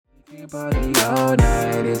can party all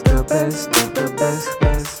night. It's the best of the best,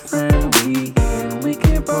 best friend weekend. We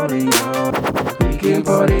can party all night. We can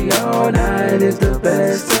party all night. It's the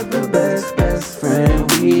best of the best, best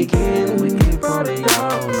friend weekend. We can party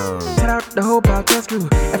all night. Shout out the whole podcast crew.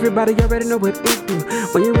 Everybody already know what it do.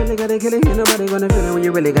 When you really gotta kill it, ain't nobody gonna feel it. When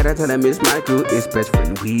you really gotta tell them it's my crew. It's best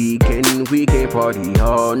friend weekend. We can party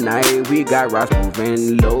all night. We got Ross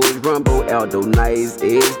moving, Lowe's, Rumble, Aldo, Nice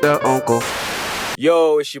is the uncle.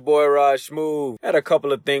 Yo, it's your boy Raj Smooth. Had a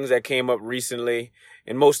couple of things that came up recently,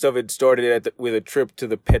 and most of it started with a trip to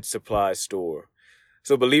the pet supply store.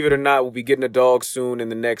 So believe it or not, we'll be getting a dog soon in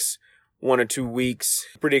the next 1 or 2 weeks.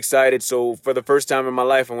 Pretty excited. So for the first time in my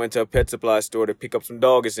life, I went to a pet supply store to pick up some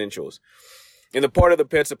dog essentials. And the part of the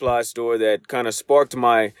pet supply store that kind of sparked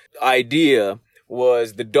my idea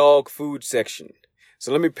was the dog food section.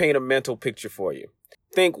 So let me paint a mental picture for you.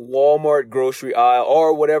 Think Walmart grocery aisle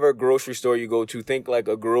or whatever grocery store you go to. Think like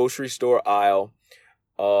a grocery store aisle,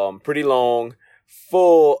 pretty long,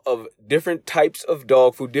 full of different types of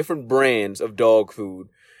dog food, different brands of dog food.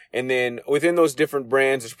 And then within those different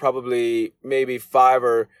brands, there's probably maybe 5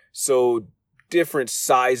 or so different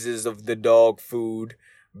sizes of the dog food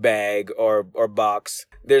bag or box.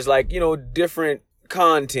 There's different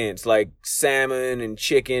contents like salmon and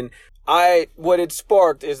chicken. What it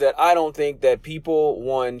sparked is that I don't think that people,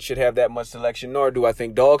 one, should have that much selection, nor do I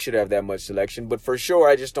think dogs should have that much selection. But for sure,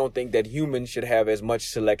 I just don't think that humans should have as much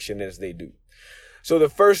selection as they do. So the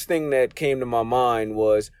first thing that came to my mind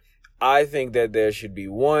was, I think that there should be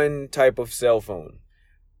one type of cell phone.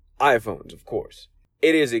 iPhones, of course.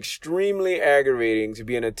 It is extremely aggravating to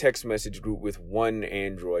be in a text message group with one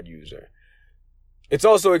Android user. It's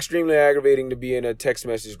also extremely aggravating to be in a text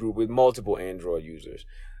message group with multiple Android users.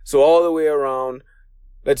 So all the way around,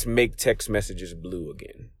 let's make text messages blue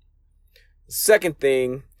again. The second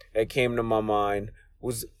thing that came to my mind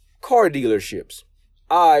was car dealerships.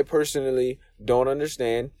 I personally don't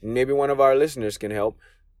understand, maybe one of our listeners can help,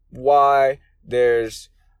 why there's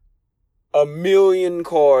 1 million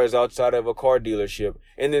cars outside of a car dealership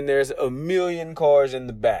and then there's 1 million cars in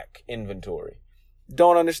the back inventory.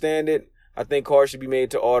 Don't understand it. I think cars should be made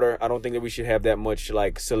to order. I don't think that we should have that much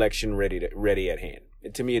selection ready at hand.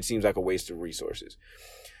 To me, it seems like a waste of resources.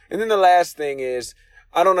 And then the last thing is,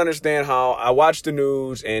 I don't understand how I watch the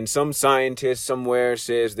news and some scientist somewhere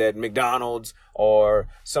says that McDonald's or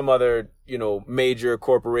some other, major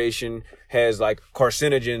corporation has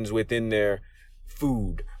carcinogens within their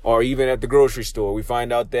food. Or even at the grocery store, we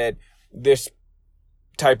find out that this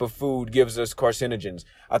type of food gives us carcinogens.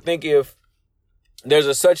 I think if there's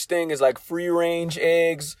a such thing as free range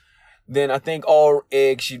eggs, then I think all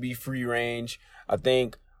eggs should be free range. I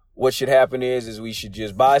think what should happen is we should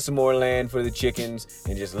just buy some more land for the chickens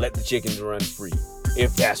and just let the chickens run free,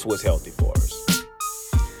 if that's what's healthy for us.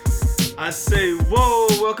 I say, whoa,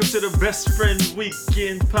 welcome to the Best Friend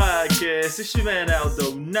Weekend Podcast. It's your man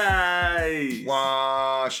Aldo Nice.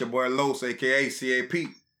 Wow, it's your boy Los, a.k.a. CAP.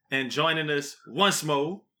 And joining us once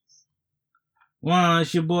more. Wow,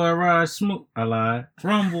 it's your boy Raj Smooth. I lied.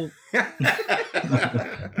 Rumble.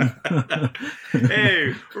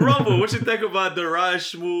 Hey, Rumble, what you think about the Raj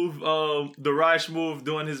Smooth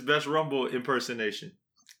doing his best Rumble impersonation?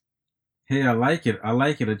 Hey, I like it.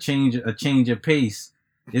 A change of pace.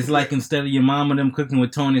 It's like instead of your mama them cooking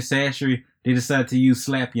with Tony Sashery, they decide to use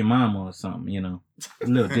Slap Your Mama or something, It's a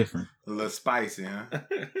little different. A little spicy, huh?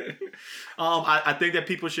 I think that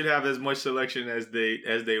people should have as much selection as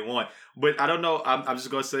they want. But I don't know. I'm just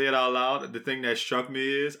gonna say it out loud. The thing that struck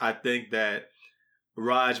me is I think that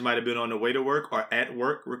Raj might have been on the way to work or at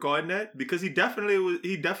work recording that because he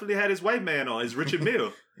definitely had his white man on, his Richard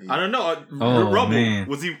Mille. I don't know. Rumble, man.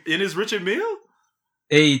 Was he in his Richard Mille?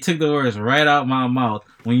 Hey, you took the words right out my mouth.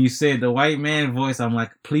 When you said the white man voice, I'm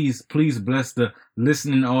like, please bless the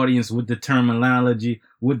listening audience with the terminology,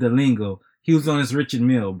 with the lingo. He was on his Richard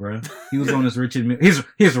Mille, bro. He was on his Richard Mille.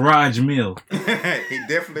 His Raj Mille. He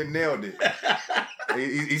definitely nailed it.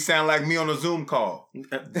 He sounded like me on a Zoom call.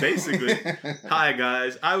 Basically. Hi,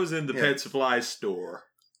 guys. I was in the pet supply store.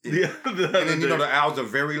 And then, the hours are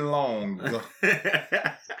very long.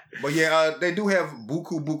 But yeah, they do have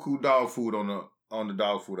buku dog food on the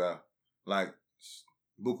dog food aisle. Like,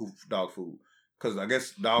 buku dog food. Because I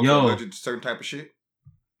guess dogs are allergic to certain type of shit.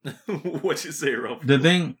 What you say, Ruff? The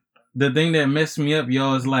thing that messed me up,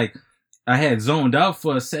 y'all, is I had zoned out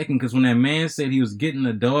for a second because when that man said he was getting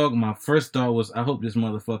a dog, my first thought was, I hope this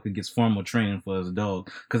motherfucker gets formal training for his dog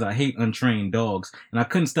because I hate untrained dogs. And I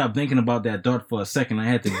couldn't stop thinking about that thought for a second. I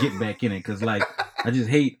had to get back in it because, I just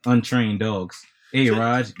hate untrained dogs. Hey,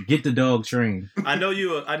 Raj, get the dog trained. I know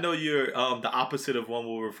you're the opposite of one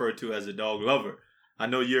we'll refer to as a dog lover. I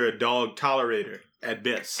know you're a dog tolerator at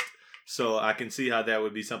best. So I can see how that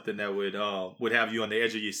would be something that would have you on the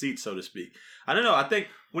edge of your seat, so to speak. I don't know. I think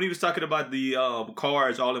when he was talking about the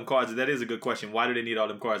cars, all them cars, that is a good question. Why do they need all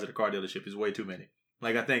them cars at a car dealership? It's way too many.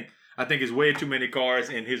 Like I think it's way too many cars,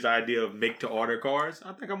 and his idea of make to order cars.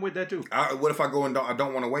 I think I'm with that too. What if I go and I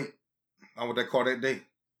don't want to wait? I want that car that day.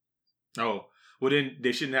 Oh, well then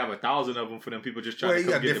they shouldn't have 1,000 of them for them people just trying Well, to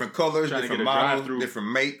you got different colors, different models,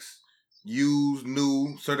 different makes, used,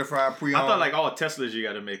 new, certified, pre-owned. I thought like all Teslas you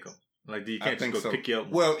got to make them. Like you can't just go pick you up.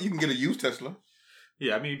 Well, you can get a used Tesla.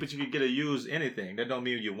 Yeah, I mean, but you can get a used anything. That don't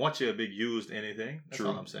mean you want you a big used anything. That's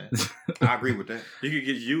all I'm saying. I agree with that. You could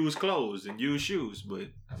get used clothes and used shoes, but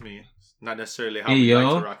I mean, not necessarily how we like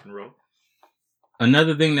to rock and roll.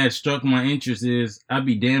 Another thing that struck my interest is I'd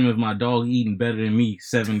be damned if my dog eating better than me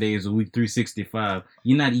 7 days a week, 365.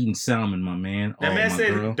 You're not eating salmon, my man. That man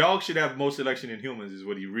said dogs should have more selection than humans, is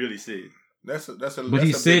what he really said. But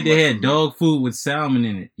he said they had dog food with salmon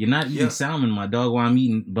in it. You're not eating salmon, my dog, while I'm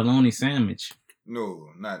eating bologna sandwich. No,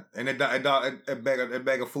 not. And that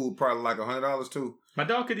bag of food probably like $100 too. My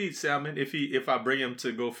dog could eat salmon if I bring him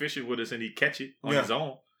to go fishing with us and he catch it on his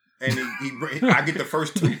own. And I get the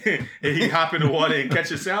first two. And he hop in the water and catch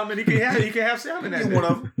a salmon. He can have salmon. That's one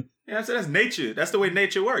of them. Yeah, so that's nature. That's the way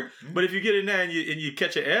nature works. But if you get in there and you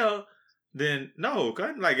catch an L, then no,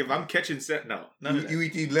 like if I'm catching none of that. You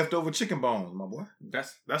eat these leftover chicken bones, my boy.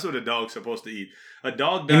 That's what a dog's supposed to eat. A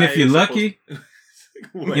dog. And if you're lucky,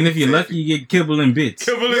 you get kibble and bits.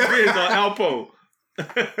 Kibble and bits or Alpo.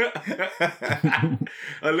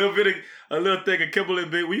 a little thing of kibble and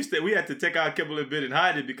bit. We had to take our kibble and bit and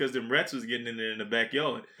hide it because them rats was getting in there in the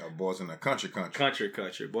backyard. Our boys in the country, boy.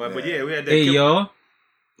 Yeah. But yeah, we had that. Hey y'all,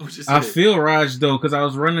 I feel Raj though because I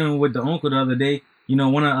was running with the uncle the other day. You know,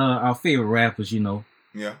 one of our favorite rappers. You know,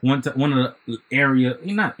 one of the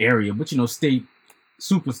state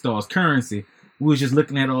superstars, Currency. We was just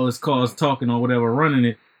looking at all his cars, talking or whatever, running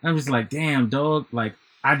it. I'm just like, damn, dog, like.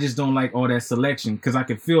 I just don't like all that selection because I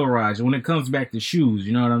can feel Raj. When it comes back to shoes,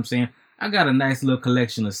 you know what I'm saying? I got a nice little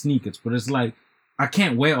collection of sneakers, but it's like I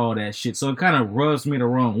can't wear all that shit. So it kind of rubs me the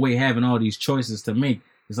wrong way having all these choices to make.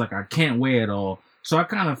 It's like I can't wear it all. So I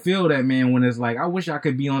kind of feel that, man, when it's like I wish I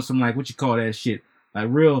could be on some like what you call that shit, like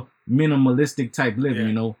real minimalistic type living,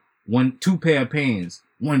 you know? 2 pair of pants,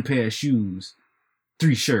 1 pair of shoes,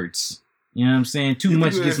 3 shirts. You know what I'm saying? Too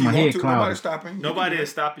much gets my head clouded. Nobody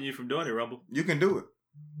is stopping you from doing it, Rumble. You can do it.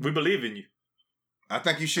 We believe in you. I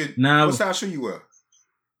think you should. Now, what size shoe you wear?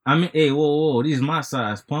 I mean, hey, whoa, these is my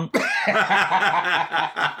size, punk. Yeah,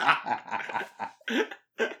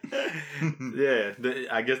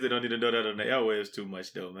 I guess they don't need to know that on the airwaves too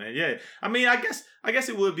much, though, man. Yeah, I mean, I guess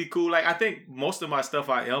it would be cool. Like, I think most of my stuff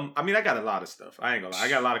I got a lot of stuff. I ain't gonna lie, I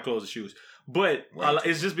got a lot of clothes and shoes, but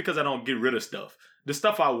it's just because I don't get rid of stuff. The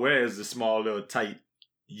stuff I wear is the small little tight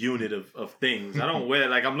unit of things. I don't wear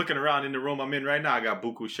like I'm looking around in the room I'm in right now. I got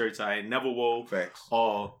buku shirts I ain't never wore. Facts.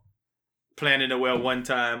 Or planning to wear one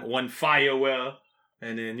time, one fire wear,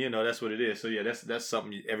 and then that's what it is. So yeah, that's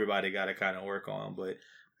something everybody got to kind of work on. But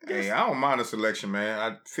hey, I don't mind the selection, man.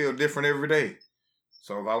 I feel different every day.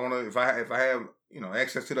 So if I have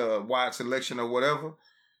access to the wide selection or whatever,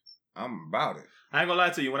 I'm about it. I ain't gonna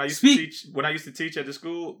lie to you. When I used to teach at the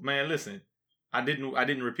school, man, listen. I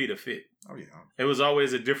didn't repeat a fit. Oh yeah. It was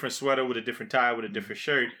always a different sweater with a different tie with a different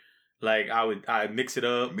shirt. Like I mix it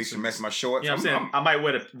up. Mix and match my shorts. You know what I'm saying? I might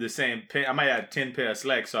wear the same pair. I might have 10 pair of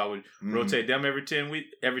slacks, so I would rotate them every 2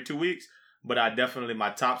 weeks. But I definitely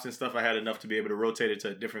my tops and stuff I had enough to be able to rotate it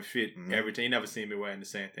to a different fit every time. You never seen me wearing the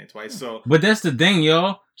same thing twice. So but that's the thing,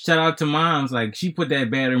 y'all. Shout out to moms. Like she put that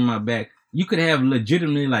battery in my back. You could have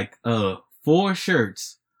legitimately like 4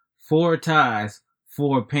 shirts, 4 ties,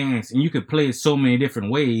 4 pants, and you could play it so many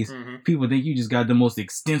different ways. Mm-hmm. People think you just got the most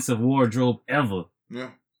extensive wardrobe ever.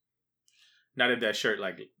 Yeah. Not if that shirt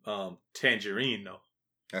like tangerine though.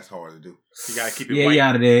 That's hard to do. You gotta keep it white. Yeah,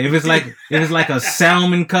 out of there. If it's like a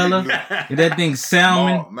salmon color, if that thing's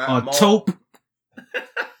salmon or taupe,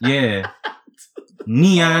 yeah,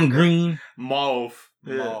 neon green, mauve,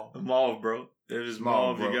 mauve, bro. It is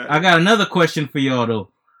mauve. Bro. I got another question for y'all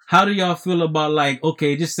though. How do y'all feel about like,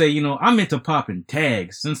 okay, just say, I'm into popping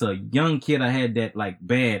tags. Since a young kid, I had that like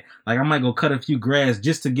bad. Like I might go cut a few grass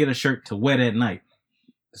just to get a shirt to wear that night.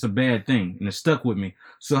 It's a bad thing and it stuck with me.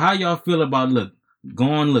 So how y'all feel about,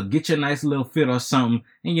 get your nice little fit or something.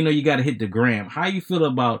 And you got to hit the gram. How you feel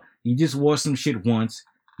about you just wore some shit once.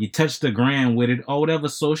 You touched the gram with it or whatever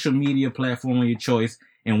social media platform of your choice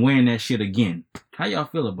and wearing that shit again. How y'all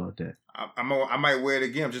feel about that? I might wear it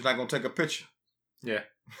again. I'm just not going to take a picture. Yeah.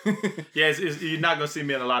 Yeah, you're not going to see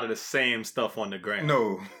me in a lot of the same stuff on the gram.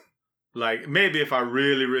 No. Like, maybe if I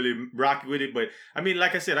really, really rock with it. But, I mean,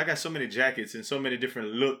 like I said, I got so many jackets and so many different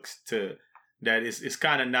looks that it's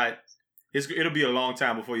kind of not... It'll be a long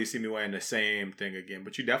time before you see me wearing the same thing again.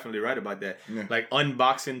 But you're definitely right about that. Yeah. Like,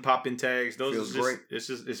 unboxing, popping tags. Those feels great.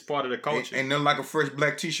 It's part of the culture. Ain't nothing like a fresh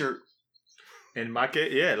black t-shirt. In my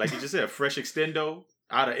case, yeah, like you just said, a fresh extendo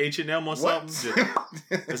out of H&M or something.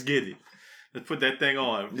 Let's get it. Let's put that thing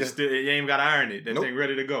on. Yeah. You ain't even got to iron it. That thing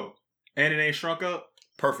ready to go. And it ain't shrunk up.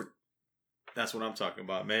 Perfect. That's what I'm talking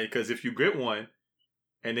about, man. Because if you get one,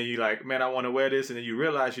 and then you like, man, I want to wear this, and then you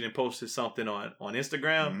realize you didn't posted something on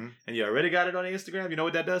Instagram, and you already got it on Instagram, you know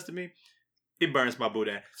what that does to me? It burns my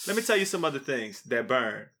boudin. Let me tell you some other things that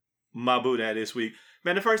burn my boudin this week.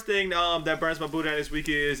 Man, the first thing that burns my boudin this week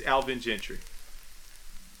is Alvin Gentry.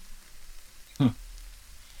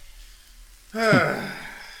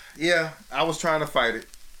 Yeah, I was trying to fight it.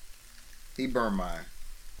 He burned mine.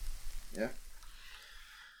 Yeah.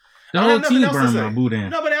 The whole team burned my boudin.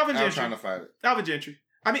 No, but Alvin Gentry. I was trying to fight it. Alvin Gentry.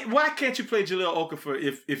 I mean, why can't you play Jahlil Okafor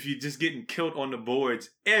if you're just getting killed on the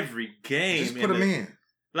boards every game? Just put him in.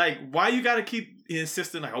 Like, why you got to keep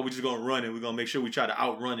insisting, like, oh, we're just going to run and we're going to make sure we try to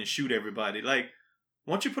outrun and shoot everybody? Like,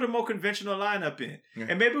 why don't you put a more conventional lineup in? Yeah.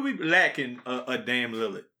 And maybe we lacking a Dame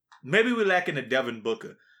Lillard. Maybe we lacking a Devin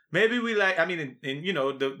Booker. Maybe we lack, I mean, and you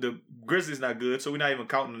know, the Grizzlies not good, so we're not even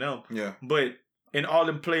counting them. Yeah. But in all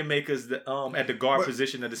them playmakers that, at the guard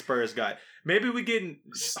position that the Spurs got, maybe we getting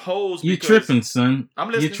holes. You're tripping, son. I'm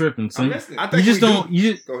listening. You're tripping, son. I'm listening. You just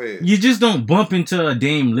don't. Go ahead. You just don't bump into a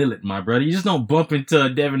Dame Lillard, my brother. You just don't bump into a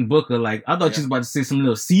Devin Booker. Like I thought you was about to say some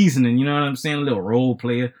little seasoning. You know what I'm saying? A little role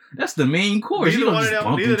player. That's the main course. You don't just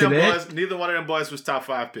bump into that. Neither one of them boys was top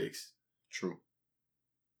 5 picks. True.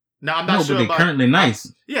 Now I'm not sure but about currently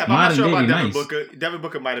nice. Yeah, but I'm not sure about Devin Booker. Devin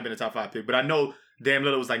Booker might have been a top 5 pick, but I know Dame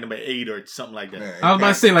Lillard was like number 8 or something like that. I was about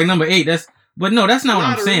to say like number 8. But no, that's not what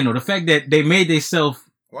I'm saying though. The fact that they made themselves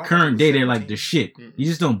current day, they're like the shit. Mm-hmm. You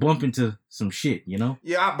just don't bump into some shit, you know?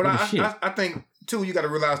 Yeah, but I think too you got to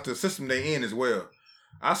realize the system they in as well.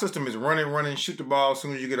 Our system is running, shoot the ball as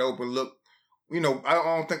soon as you get an open look. You know, I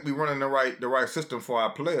don't think we running the right system for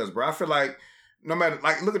our players, bro. I feel like no matter,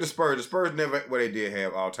 like, look at the Spurs. The Spurs never, well, they did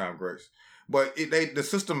have all-time greats. But the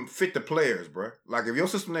system fit the players, bro. Like, if your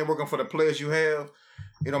system ain't working for the players you have,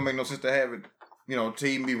 it don't make no sense to have it, you know, to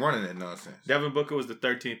even be running that nonsense. Devin Booker was the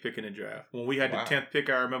 13th pick in the draft. When we had the 10th pick,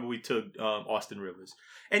 I remember we took Austin Rivers.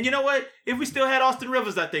 And you know what? If we still had Austin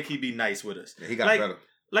Rivers, I think he'd be nice with us. Yeah, he got better.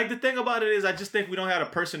 Like, the thing about it is, I just think we don't have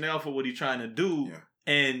the personnel for what he's trying to do.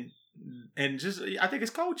 Yeah. And just, I think it's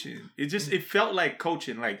coaching. It felt like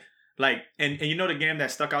coaching. Like, and you know the game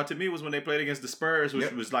that stuck out to me was when they played against the Spurs,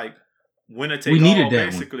 which was like winner take all,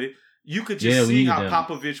 basically. One. You could just see how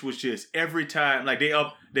Popovich was just every time, like they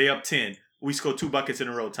up 10, we score 2 buckets in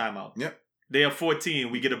a row, timeout. Yep. They up 14,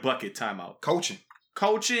 we get a bucket, timeout. Coaching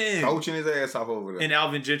his ass off over there. And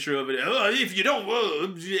Alvin Gentry over there. If you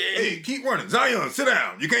don't, hey, keep running. Zion, sit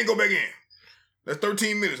down. You can't go back in. That's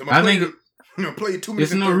 13 minutes. I think play 2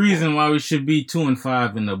 minutes. There's no reason why we should be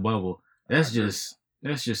 2-5 in the bubble. That's just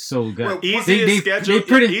so good. Well,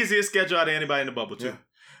 easiest schedule out of anybody in the bubble too. Yeah.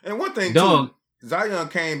 And one thing too, Zion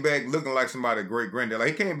came back looking like somebody great granddad. Like,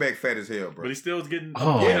 he came back fat as hell, bro. But he still was getting.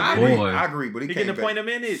 I agree. But he came getting a point a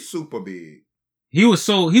minute. Super big. He was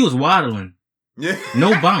waddling. Yeah.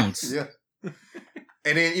 No bounce. Yeah.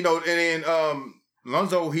 And then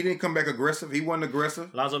Lonzo, he didn't come back aggressive. He wasn't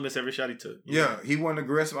aggressive. Lonzo missed every shot he took. Yeah, he wasn't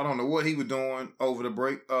aggressive. I don't know what he was doing over the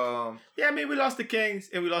break. Yeah, I mean, we lost the Kings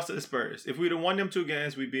and we lost to the Spurs. If we'd have won them 2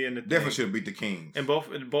 games, we'd be in the definitely should have beat the Kings. And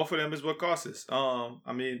both of them is what cost us.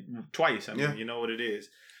 I mean, twice. I mean, you know what it is.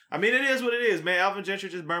 I mean, it is what it is, man. Alvin Gentry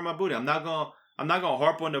just burned my booty. I'm not gonna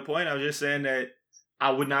harp on the point. I'm just saying that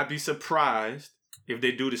I would not be surprised if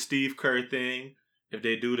they do the Steve Kerr thing, if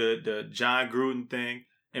they do the John Gruden thing,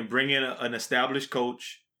 and bring in an established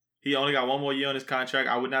coach. He only got 1 more year on his contract.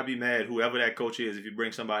 I would not be mad, whoever that coach is, if you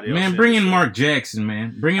bring somebody else. Man, bring in Mark Jackson,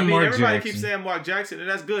 man. Everybody keeps saying Mark Jackson, and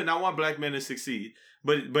that's good. And I want black men to succeed.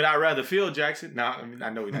 But I'd rather Phil Jackson. Now, I mean, I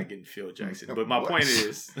know we're not getting Phil Jackson, but my point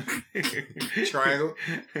is... Triangle.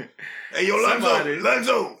 Hey, yo,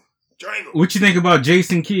 Lonzo. Triangle. What you think about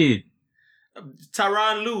Jason Kidd?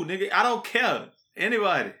 Tyronn Lue, nigga. I don't care.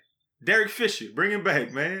 Anybody. Derek Fisher. Bring him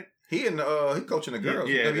back, man. He coaching the girls.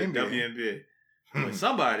 Yeah, WNBA.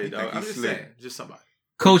 Somebody, though. I'm just saying. Just somebody.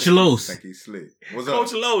 Coach Los. I think he's slick. What's up?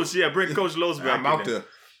 Coach Los. Yeah, bring Coach Los back. I'm out there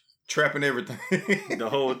trapping everything. The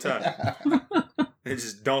whole time. And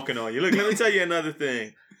just donking on you. Look, let me tell you another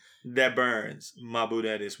thing that burns my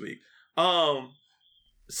Buddha this week.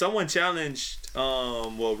 Someone challenged,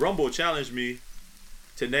 Rumble challenged me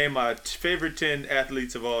to name my favorite 10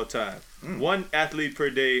 athletes of all time. 1 athlete per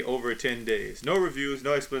day over 10 days. No reviews,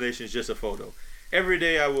 no explanations, just a photo. Every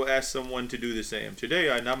day I will ask someone to do the same.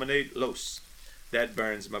 Today I nominate Los. That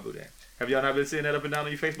burns my boudin. Have y'all not been seeing that up and down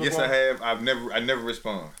on your Facebook? Yes, wall? I have. I never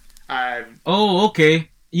respond. Oh, okay.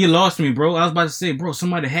 You lost me, bro. I was about to say, bro,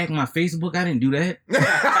 somebody hacked my Facebook. I didn't do that.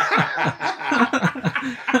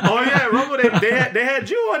 Oh yeah, Rumble. They had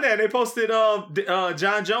you on there. They posted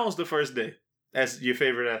John Jones the first day. That's your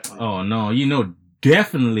favorite athlete. Oh no,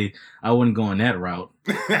 definitely I wouldn't go on that route.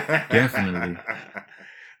 Definitely.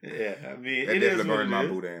 Yeah, I mean, That it definitely is what burned it my is.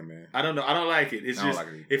 boudin, man. I don't know. I don't like it. It's I don't just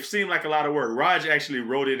like it. it seemed like a lot of work. Raj actually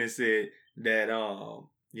wrote in and said that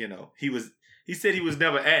he said he was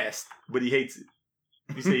never asked, but he hates it.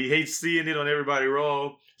 He said he hates seeing it on everybody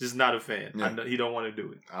raw. Just not a fan. Yeah. He don't want to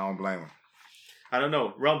do it. I don't blame him. I don't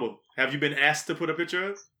know. Rumble, have you been asked to put a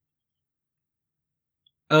picture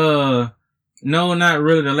up? No, not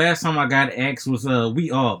really. The last time I got asked was, we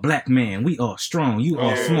are black man. We are strong. You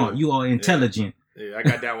are smart. You are intelligent. Yeah, I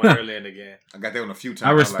got that one early in the game. I got that one a few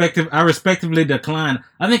times. I respectively decline.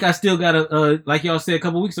 I think I still gotta, like y'all said a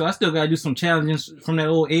couple weeks ago, I still gotta do some challenges from that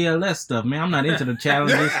old ALS stuff, man. I'm not into the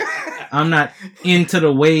challenges. I'm not into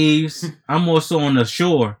the waves. I'm more so on the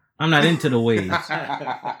shore. I'm not into the waves.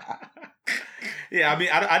 Yeah, I mean,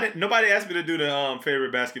 I didn't. Nobody asked me to do the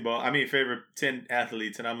favorite 10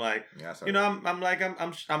 athletes, and I'm like,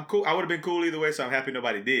 I'm cool. I would have been cool either way, so I'm happy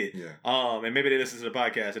nobody did. Yeah. And maybe they listen to the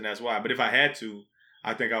podcast, and that's why. But if I had to,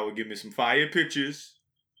 I think I would give me some fire pictures.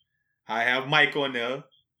 I have Mike on there,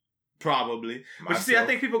 probably. But you see, I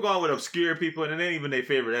think people go on with obscure people, and it ain't even their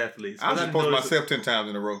favorite athletes. I just post myself 10 times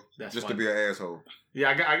in a row That's just funny. to be an asshole. Yeah,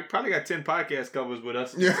 I probably got 10 podcast covers with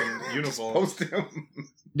us in uniforms. Post them.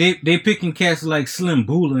 They picking cats like Slim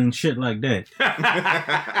Bula and shit like that.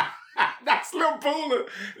 That's Slim Bula.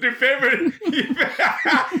 Your favorite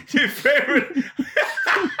your favorite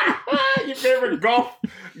golf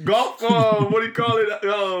what do you call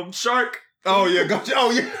it? Shark. Oh yeah, gotcha. Oh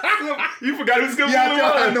yeah. You forgot who Slim Bula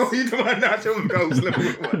I was. know you doing not your go Slim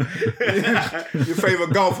Bula. Your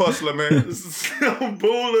favorite golf hustler, man. Slim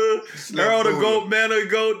Bula, Earl the Goat, Man of the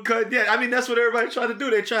Goat cut. Yeah, I mean that's what everybody's trying to do.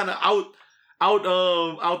 They're trying to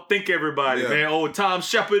outthink everybody, man. Old Tom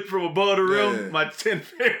Shepard from Above the Rim, my 10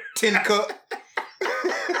 favorite. 10 cup.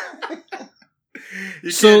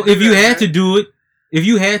 So if you had to do it,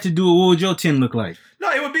 what would your 10 look like?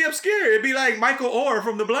 No, it would be obscure. It'd be like Michael Orr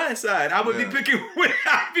from The Blind Side. I would be picking.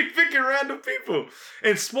 I'd be picking random people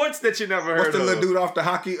in sports that you never heard of. What's the little dude off the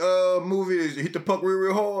hockey movie? Is he hit the puck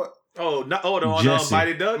real hard? Oh, no! On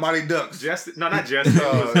Mighty Ducks. Mighty Ducks. Jesse, no, not Jesse.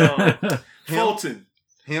 Fulton.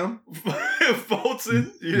 Him?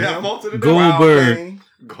 Fulton. You have Fulton in Goldberg.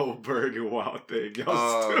 Goldberg and Wild Thing.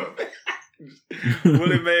 Y'all stupid.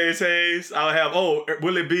 Willie Mays Hayes. I'll have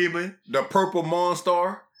Willie Beeman. The Purple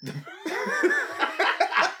Monster.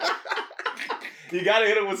 You gotta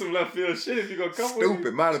hit him with some left field shit if you're gonna come with him.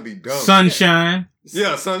 Stupid, might be dumb. Sunshine.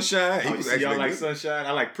 Yeah, Sunshine. He was y'all like good. Sunshine.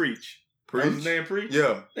 I like Preach. Preach. What's his name? Preach.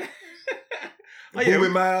 Yeah. Bowie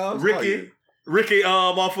Miles. Ricky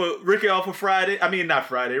off of Friday. I mean not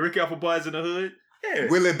Friday. Ricky off of Boys in the Hood. Yeah.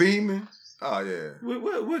 Willie Beeman. Oh yeah.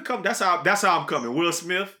 We'll come. That's how I'm coming. Will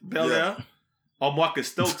Smith, Bel Air. Or Marcus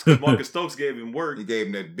Stokes, because Marcus Stokes gave him work. He gave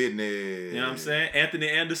him that business. You know what I'm saying? Anthony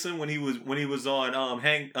Anderson when he was on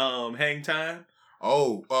Hang Time.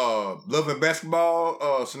 Oh, Love and Basketball,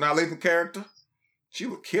 Sanaa Lathan character. She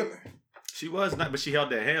was killing. She was not, but she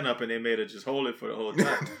held that hand up and they made her just hold it for the whole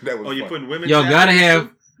time. That was you putting women. Y'all gotta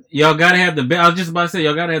have the best. I was just about to say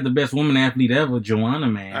y'all gotta have the best woman athlete ever, Joanna,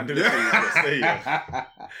 man. I knew that's what you was gonna say.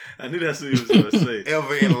 I knew that's what he was gonna say.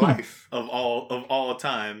 Ever in life of all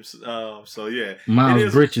times. So yeah,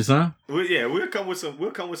 Miles Bridges, huh? We'll come with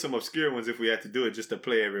some obscure ones if we had to do it just to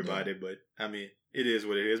play everybody. But I mean, it is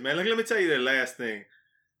what it is, man. Let me tell you the last thing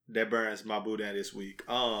that burns my boudin this week.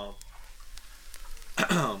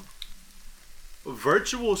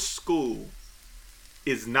 Virtual school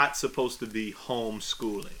is not supposed to be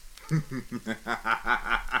homeschooling.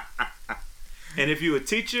 And if you're a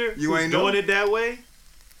teacher who's doing it that way,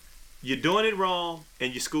 you're doing it wrong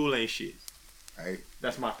and your school ain't shit. Hey,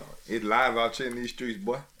 that's my thoughts. It's live out here in these streets,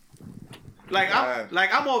 boy.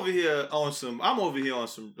 I'm over here on some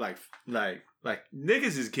like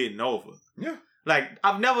niggas is getting over. Yeah. Like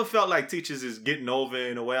I've never felt like teachers is getting over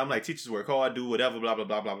in a way. I'm like, teachers work hard, do whatever, blah blah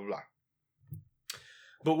blah blah blah blah.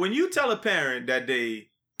 But when you tell a parent that they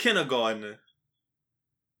kindergartner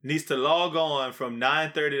needs to log on from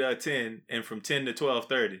 9:30 to 10 and from 10 to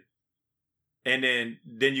 12:30, and then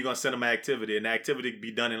you're gonna send them an activity, and the activity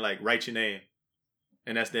be done in like write your name,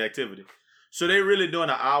 and that's the activity. So they're really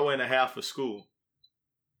doing an hour and a half of school.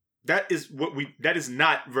 That is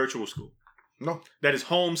not virtual school. No. That is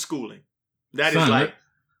homeschooling. That Son, is like...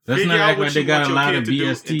 Let's figure not out act what like they you got want a your lot kid of to do BS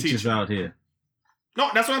and teach teachers you. out here. No,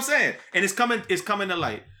 that's what I'm saying. And it's coming to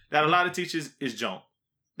light that a lot of teachers is junk.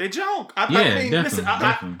 They junk. Listen,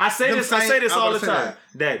 I say this all the time.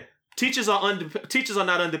 That teachers are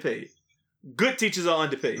not underpaid. Good teachers are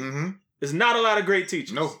underpaid. Mm-hmm. There's not a lot of great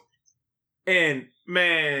teachers. No. And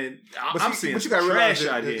man, I'm seeing but you gotta trash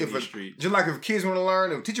realize out here if in the street. Just like if kids want to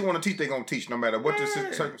learn, if a teacher want to teach, they gonna teach no matter what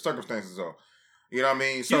the circumstances are. You know what I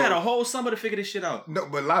mean? So, you had a whole summer to figure this shit out. No,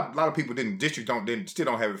 but a lot of people still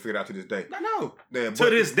don't have it figured out to this day. I know. Yeah, to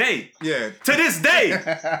this day. Yeah. To this day.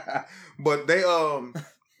 But they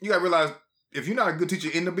you gotta realize if you're not a good teacher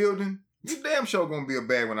in the building, you damn sure gonna be a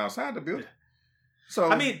bad one outside the building. So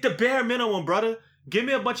I mean, the bare minimum, brother. Give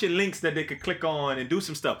me a bunch of links that they could click on and do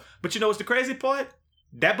some stuff. But you know what's the crazy part?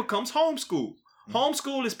 That becomes homeschool. Mm-hmm.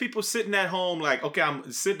 Homeschool is people sitting at home like, okay,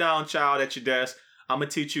 sit down, child, at your desk. I'm going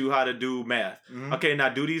to teach you how to do math. Mm-hmm. Okay, now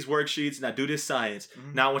do these worksheets. Now do this science.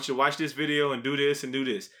 Mm-hmm. Now I want you to watch this video and do this and do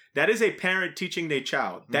this. That is a parent teaching their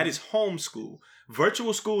child. Mm-hmm. That is homeschool.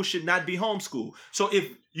 Virtual school should not be homeschool. So if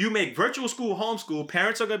you make virtual school homeschool,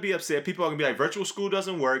 parents are going to be upset. People are going to be like, virtual school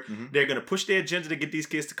doesn't work. Mm-hmm. They're going to push their agenda to get these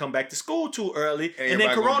kids to come back to school too early. And then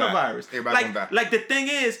coronavirus. Like the thing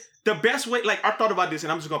is, the best way, like I thought about this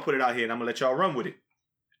and I'm just going to put it out here and I'm going to let y'all run with it.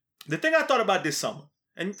 The thing I thought about this summer,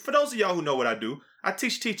 and for those of y'all who know what I do, I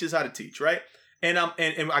teach teachers how to teach, right? And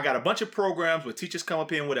I got a bunch of programs where teachers come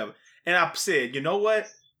up here and whatever. And I said, you know what?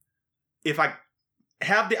 If I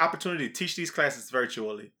have the opportunity to teach these classes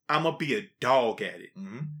virtually, I'm going to be a dog at it.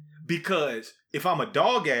 Mm-hmm. Because if I'm a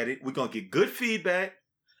dog at it, we're going to get good feedback.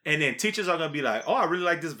 And then teachers are going to be like, oh, I really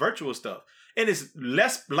like this virtual stuff. And it's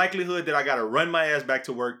less likelihood that I got to run my ass back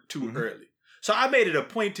to work too mm-hmm. early. So I made it a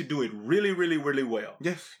point to do it really, really, really well.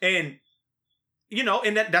 Yes. And, you know,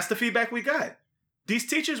 and that's the feedback we got. These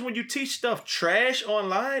teachers, when you teach stuff trash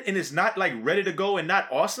online and it's not like ready to go and not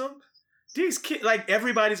awesome, these kids, like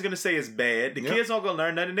everybody's going to say it's bad. The kids aren't going to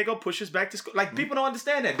learn nothing. They're going to push us back to school. Like people don't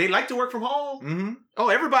understand that. They like to work from home. Mm-hmm. Oh,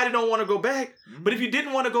 everybody don't want to go back. Mm-hmm. But if you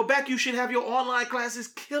didn't want to go back, you should have your online classes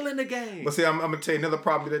killing the game. But see, I'm going to tell you another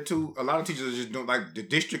problem with that too. A lot of teachers are just doing, like the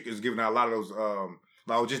district is giving out a lot of those,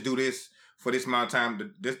 like, just do this for this amount of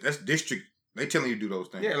time. That's district. They telling you to do those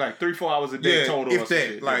things. Yeah, like 3-4 hours a day total. If that,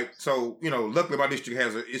 shit. Like, so, you know, luckily my district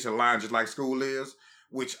it's aligned just like school is,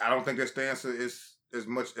 which I don't think that stands as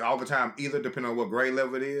much all the time either, depending on what grade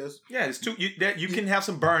level it is. Yeah, it's too, you can have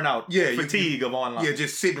some burnout, fatigue of online. Yeah,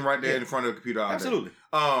 just sitting right there in front of the computer all day. Absolutely.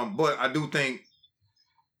 But I do think,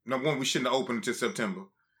 number one, we shouldn't have opened until September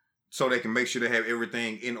so they can make sure they have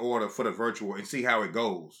everything in order for the virtual and see how it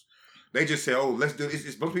goes. They just say, oh, let's do it.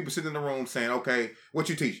 It's most people sitting in the room saying, okay, what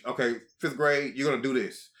you teach? Okay, 5th grade, you're going to do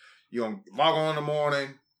this. You're going to log on in the morning,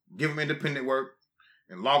 give them independent work,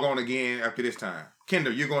 and log on again after this time.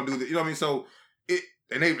 Kinder, you're going to do this. You know what I mean? So,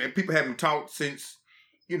 and people haven't taught since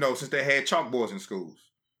they had chalkboards in schools.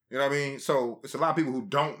 You know what I mean? So, it's a lot of people who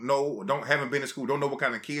don't know, or haven't been in school, don't know what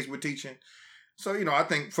kind of kids we're teaching. So, I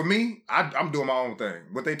think for me, I'm doing my own thing.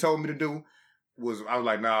 What they told me to do, I was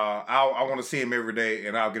like, nah, I want to see him every day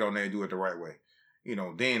and I'll get on there and do it the right way.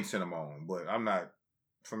 Then send them on. But I'm not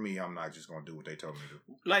just going to do what they told me to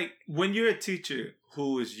do. Like, when you're a teacher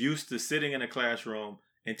who is used to sitting in a classroom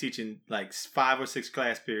and teaching like 5 or 6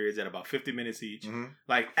 class periods at about 50 minutes each, mm-hmm.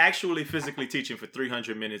 like actually physically teaching for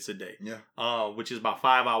 300 minutes a day, which is about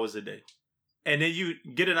 5 hours a day. And then you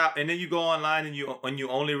get it out and then you go online and you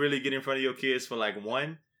only really get in front of your kids for like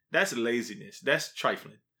 1, that's laziness. That's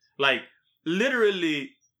trifling. Like, literally,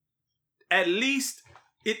 at least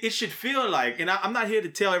it should feel like, and I'm not here to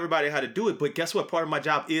tell everybody how to do it, but guess what? Part of my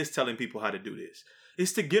job is telling people how to do this.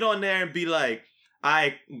 It's to get on there and be like,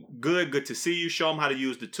 good to see you. Show them how to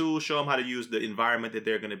use the tools. Show them how to use the environment that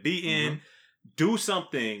they're going to be in. Mm-hmm. Do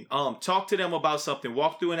something. Talk to them about something.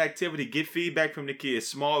 Walk through an activity. Get feedback from the kids.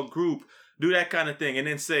 Small group. Do that kind of thing. And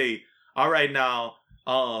then say, all right, now,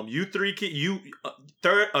 you 3 kids,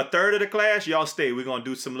 a third of the class, y'all stay. We're gonna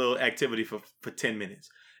do some little activity for 10 minutes,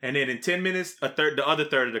 and then in 10 minutes, the other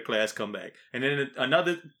third of the class come back, and then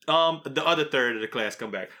the other third of the class come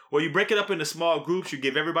back. Or you break it up into small groups. You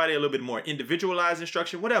give everybody a little bit more individualized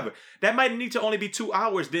instruction. Whatever. That might need to only be 2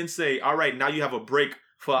 hours. Then say, all right, now you have a break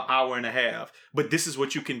for an hour and a half, but this is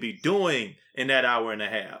what you can be doing in that hour and a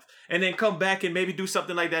half. And then come back and maybe do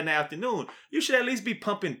something like that in the afternoon. You should at least be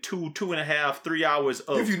pumping 2.5, 3 hours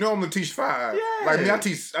of. If you normally teach 5, like me, I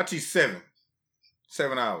teach 7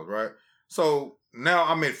 hours, right? So now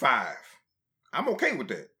I'm at 5. I'm okay with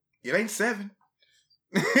that. It ain't 7.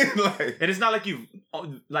 And it's not like you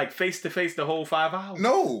like face to face the whole 5 hours.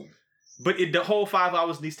 No. But the whole 5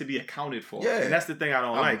 hours needs to be accounted for. Yeah. And that's the thing I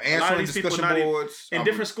don't like. A lot of Answering these people discussion boards. and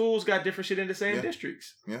different schools got different shit in the same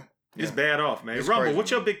districts. Yeah. It's bad off, man. It's Rumble, crazy,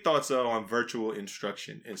 what's your man. big thoughts on virtual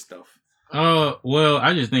instruction and stuff? Well,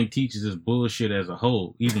 I just think teachers is bullshit as a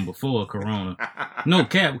whole, even before Corona. No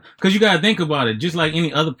cap, because you gotta think about it. Just like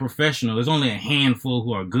any other professional, there's only a handful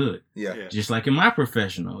who are good. Yeah. Just like in my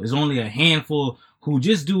professional, there's only a handful who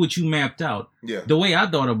just do what you mapped out. Yeah. The way I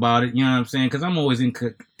thought about it, you know what I'm saying? Because I'm always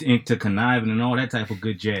into conniving and all that type of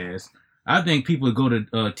good jazz. I think people go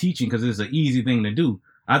to teaching because it's an easy thing to do.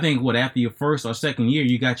 I think after your first or second year,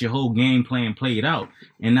 you got your whole game plan played out.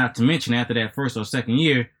 And not to mention after that first or second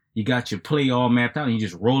year, you got your play all mapped out and you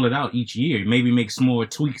just roll it out each year. Maybe make small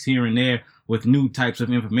tweaks here and there with new types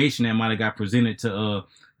of information that might have got presented to,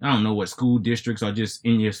 I don't know what school districts or just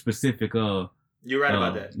in your specific, You're right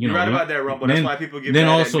about that. you You're know, right about that, Rumble. then- That's why people get then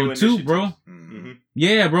mad also at new too, initiatives. bro. Mm-hmm.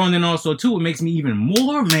 Yeah, bro. And then also too, it makes me even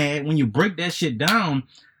more mad when you break that shit down.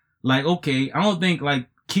 Like, okay, I don't think like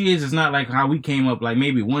kids is not like how we came up, like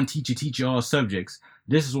maybe one teacher teach you all subjects.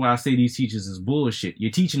 This is why I say these teachers is bullshit.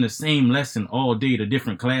 You're teaching the same lesson all day to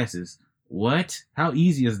different classes. What? How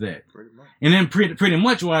easy is that? Pretty much. And then pretty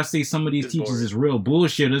much why I say some of these It's teachers boring. is real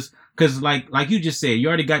bullshitters. Cause like you just said, you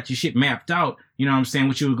already got your shit mapped out. You know what I'm saying?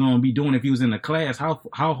 What you were going to be doing if you was in the class. How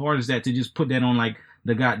hard is that to just put that on like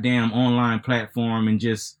the goddamn online platform and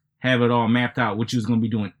just have it all mapped out what you was going to be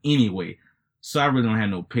doing anyway? So I really don't have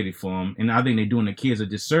no pity for them. And I think they're doing the kids a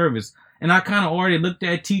disservice. And I kind of already looked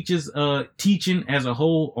at teachers, teaching as a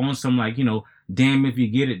whole on some like, you know, damn if you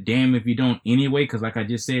get it, damn if you don't anyway. Cause like I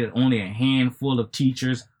just said, only a handful of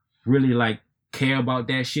teachers really like care about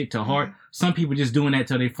that shit to heart. Some people just doing that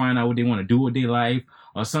till they find out what they want to do with their life.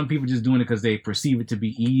 Or some people just doing it because they perceive it to be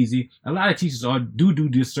easy. A lot of teachers do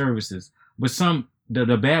disservices. But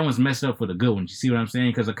the bad ones mess up for the good ones. You see what I'm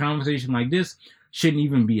saying? Because a conversation like this shouldn't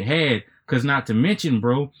even be had. Because not to mention,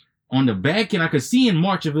 bro, on the back end, I could see in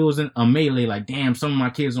March if it was a melee, like, damn, some of my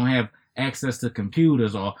kids don't have access to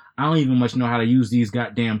computers, or I don't even much know how to use these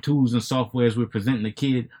goddamn tools and softwares we're presenting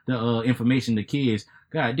the information to kids.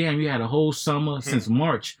 God damn, you had a whole summer since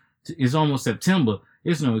March. It's almost September.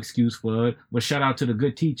 There's no excuse for it. But shout out to the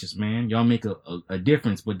good teachers, man. Y'all make a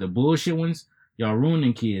difference. But the bullshit ones, y'all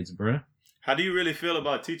ruining kids, bruh. How do you really feel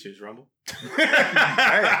about teachers, Rumble?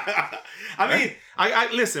 I mean, I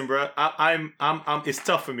listen, bro. I'm. It's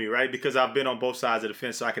tough for me, right? Because I've been on both sides of the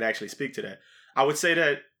fence, so I could actually speak to that. I would say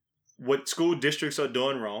that what school districts are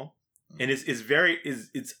doing wrong, and it's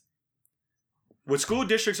what school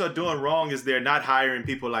districts are doing wrong is they're not hiring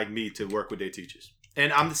people like me to work with their teachers.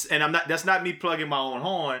 And I'm not. That's not me plugging my own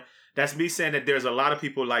horn. That's me saying that there's a lot of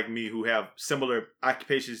people like me who have similar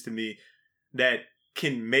occupations to me that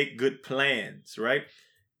can make good plans, right?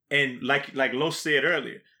 And like Los said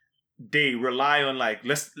earlier, they rely on like,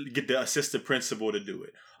 let's get the assistant principal to do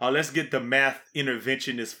it, or let's get the math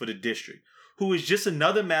interventionist for the district, who is just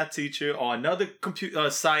another math teacher or another computer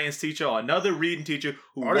science teacher or another reading teacher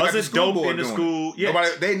who Or they got the wasn't school dope board in the doing school. Yeah. Nobody,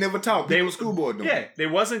 they never taught. They were school board doing. Yeah, they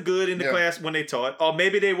wasn't good in the Yeah. class when they taught, or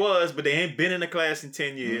maybe they was, but they ain't been in the class in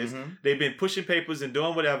 10 years. Mhm. They've been pushing papers and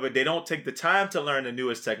doing whatever. They don't take the time to learn the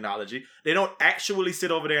newest technology. They don't actually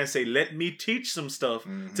sit over there and say, let me teach some stuff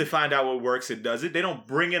to find out what works and does it. They don't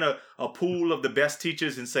bring in a pool of the best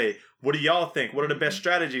teachers and say, what do y'all think? What are the best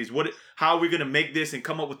strategies? How are we going to make this and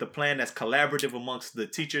come up with a plan that's collaborative amongst the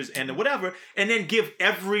teachers and the whatever, and then give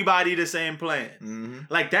everybody the same plan?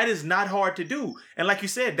 Like, that is not hard to do. And like you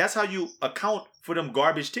said, that's how you account for them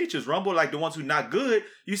garbage teachers. Rumble, like the ones who not good,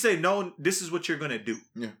 you say, no, this is what you're going to do.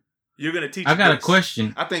 Yeah. You're going to teach I got a this.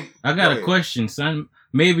 question. I think I got a question, son.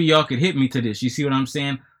 Maybe y'all could hit me to this. You see what I'm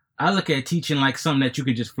saying? I look at teaching like something that you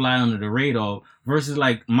could just fly under the radar versus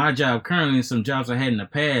like my job currently and some jobs I had in the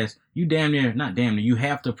past. You you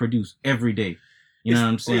have to produce every day. You know what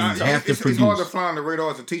I'm saying? You have to it's produce. hard to fly on the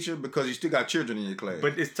radar as a teacher because you still got children in your class.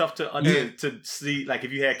 But it's tough to to see, like,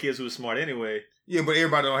 if you had kids who were smart anyway. Yeah, but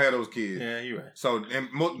everybody don't have those kids. Yeah, you're right. So,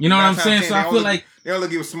 You know what I'm saying? So I feel like they only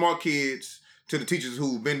give smart kids to the teachers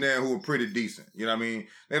who've been there who are pretty decent. You know what I mean?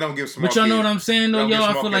 They don't give smart. But y'all know kids, what I'm saying, though, they don't give y'all.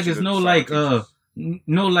 I smart feel like kids it's to no smart like teachers.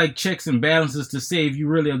 no like checks and balances to say if you're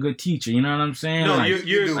really a good teacher. You know what I'm saying? No, like,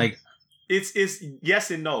 you're do. like it's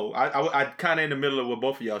yes and no. I kind of in the middle of what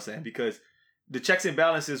both of y'all saying, because the checks and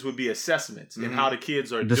balances would be assessments and how the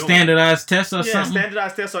kids are the doing. standardized tests or Yeah, something.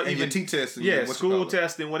 standardized tests or And even your T-test. And yeah, what you school call it.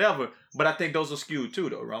 tests and whatever. But I think those are skewed too,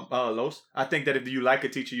 though, Los. I think that if you like a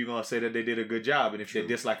teacher, you're gonna say that they did a good job, and if you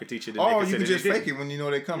dislike a teacher, then they Oh, can you say can that just they fake didn't. it when you know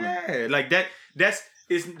they're coming. Yeah, like that.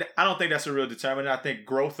 I don't think that's a real determinant. I think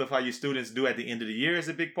growth of how your students do at the end of the year is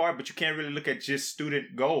a big part, but you can't really look at just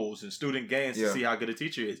student goals and student gains to Yeah. see how good a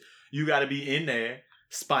teacher is. You got to be in there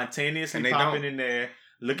spontaneously popping in there,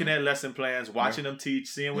 looking at lesson plans, watching them teach,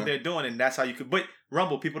 seeing what they're doing, and that's how you could. But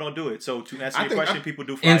Rumble, people don't do it. So to answer your question, people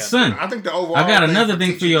do. And son, I think the overall. I got another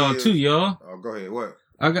thing for y'all too, y'all. Oh, go ahead. What?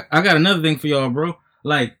 I got another thing for y'all, bro.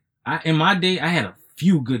 Like in my day, I had a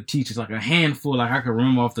few good teachers, like a handful. Like I could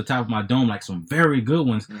remember off the top of my dome, like some very good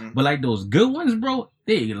ones. Mm-hmm. But like those good ones, bro,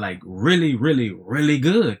 they like really, really, really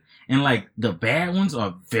good. And like the bad ones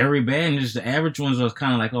are very bad, and just the average ones are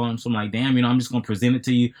kind of like, oh, I'm like, damn, I'm just gonna present it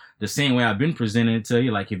to you the same way I've been presenting it to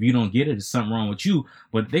you. Like if you don't get it, there's something wrong with you.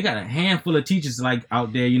 But they got a handful of teachers like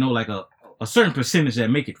out there, like a certain percentage that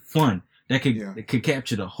make it fun. That could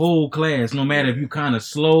capture the whole class, no matter if you kind of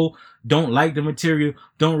slow, don't like the material,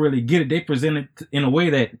 don't really get it. They present it in a way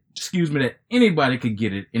that anybody could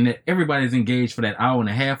get it, and that everybody's engaged for that hour and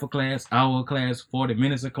a half of class, 40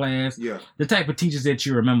 minutes of class. Yeah. The type of teachers that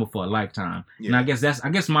you remember for a lifetime. Yeah. And I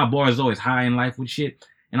guess my bar is always high in life with shit,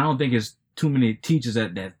 and I don't think it's too many teachers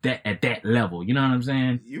at that level. You know what I'm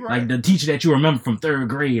saying? You're right. Like the teacher that you remember from 3rd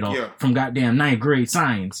grade or from goddamn 9th grade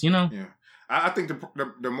science. Yeah. I think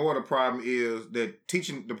the more the problem is that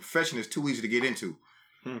teaching the profession is too easy to get into.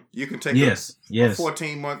 You can take a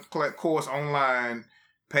 14-month course online,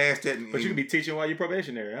 pass that. But you can be teaching while you're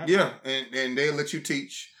probationary, huh? Yeah, and they'll let you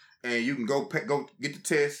teach, and you can go get the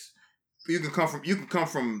test. You can come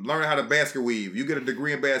from learning how to basket weave. You get a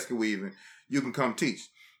degree in basket weaving. You can come teach.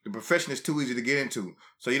 The profession is too easy to get into,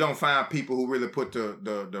 so you don't find people who really put had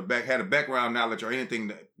the background knowledge or anything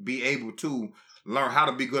to be able to learn how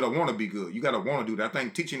to be good or want to be good. You got to want to do that. I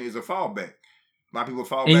think teaching is a fallback. A lot of people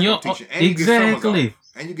fall back on teaching. And exactly.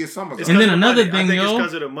 You get summers off. And then another thing, I think it's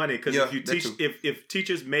because of the money. Because if you teach, if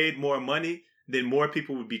teachers made more money, then more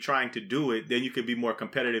people would be trying to do it. Then you could be more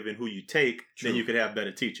competitive in who you take. True. Then you could have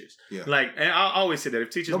better teachers. Yeah. Like, and I always say that if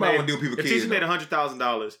teachers made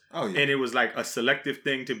 $100,000, and it was like a selective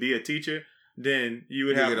thing to be a teacher, then you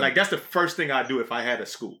would have that's the first thing I'd do if I had a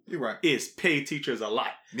school. You're right. Is pay teachers a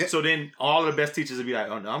lot. Yep. So then all of the best teachers would be like,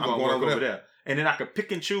 oh no, I'm going to work over there. And then I could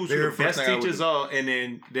pick and choose who the best teachers are, and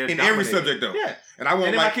then they're in every subject though. Yeah, and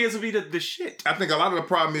then my kids will be the shit. I think a lot of the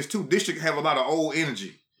problem is too. Districts have a lot of old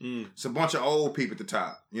energy. It's a bunch of old people at the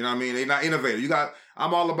top. You know what I mean? They're not innovative.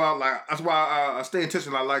 I'm all about that's why I stay in touch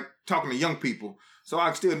and I like talking to young people, so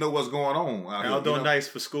I still know what's going on out here. Although nice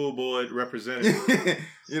for school board representative.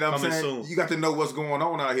 You know what I'm saying? Soon. You got to know what's going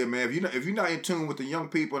on out here, man. If you're not in tune with the young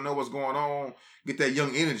people and know what's going on, get that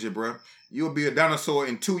young energy, bro. You'll be a dinosaur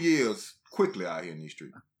in 2 years. Quickly out here in these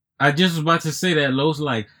streets. I just was about to say that, Los.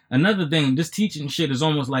 Like, another thing, this teaching shit is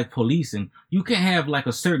almost like policing. You can't have like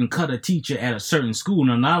a certain cut of teacher at a certain school.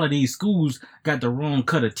 And a lot of these schools got the wrong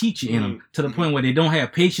cut of teacher in them to the point where they don't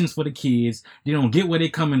have patience for the kids. They don't get where they're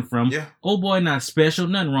coming from. Yeah. Oh boy, not special.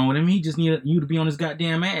 Nothing wrong with him. He just need you to be on his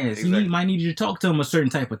goddamn ass. Exactly. He might need you to talk to him a certain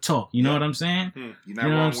type of talk. You know what I'm saying? You're not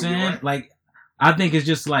wrong what I'm saying? Right. Like, I think it's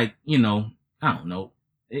just like, I don't know.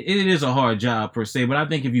 It is a hard job per se, but I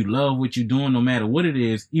think if you love what you're doing, no matter what it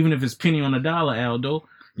is, even if it's penny on the dollar, Aldo,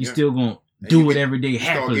 you still gonna do it every day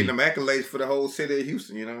happily. Start getting them accolades for the whole city of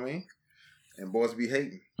Houston, you know what I mean? And boys be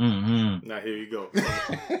hating. Mm-hmm. Now here you go.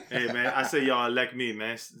 Hey man, I say y'all elect me,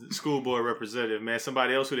 man. School board representative, man.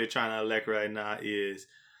 Somebody else who they're trying to elect right now is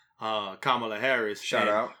Kamala Harris. Shout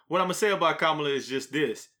out. What I'm gonna say about Kamala is just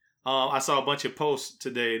this. I saw a bunch of posts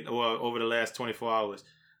today, or over the last 24 hours,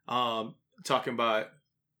 talking about,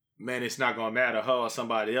 man, it's not gonna matter her or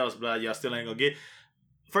somebody else, blah, y'all still ain't gonna get.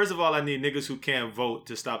 First of all, I need niggas who can't vote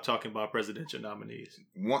to stop talking about presidential nominees.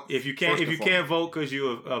 If you can't vote because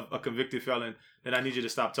you're a convicted felon, then I need you to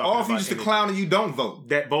stop talking about it. Or if you're just a clown and you don't vote.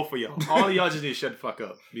 That both of y'all. All of y'all just need to shut the fuck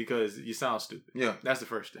up because you sound stupid. Yeah. That's the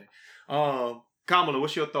first thing. Kamala,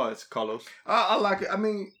 what's your thoughts, Carlos? I like it. I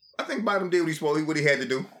mean, I think Biden did what he had to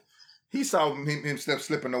do. He saw him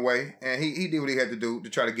slipping away, and he did what he had to do to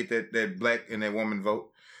try to get that black and that woman vote.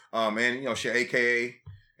 And she AKA,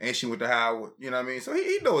 and she went to Howard. You know what I mean? So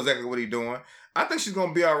he knows exactly what he's doing. I think she's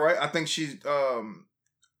gonna be all right. I think she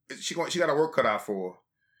got a work cut out for her.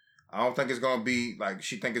 I don't think it's gonna be like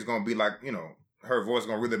she think it's gonna be like her voice is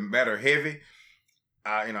gonna really matter heavy.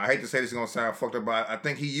 I hate to say this is gonna sound fucked up, but I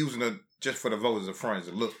think he using her just for the vote as a front, as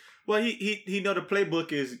a look. Well, he know the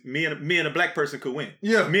playbook is me and a black person could win.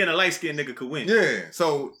 Yeah, me and a light skinned nigga could win. Yeah,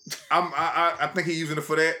 so I think he's using it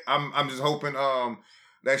for that. I'm just hoping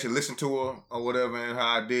they actually listen to her or whatever and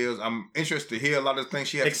her ideas. I'm interested to hear a lot of the things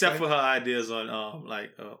she has to say. Except for her ideas on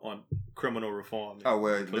on criminal reform. Oh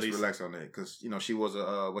well, let's relax on that because she was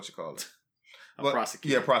a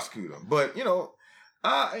prosecutor. Yeah, prosecutor. But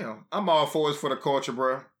I'm all for it for the culture,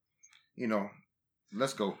 bro.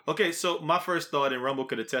 Let's go. Okay, so my first thought, and Rumble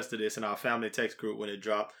could attest to this in our family text group when it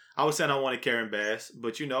dropped. I was saying I wanted Karen Bass,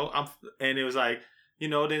 but and it was like, You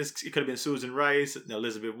know, then it could have been Susan Rice,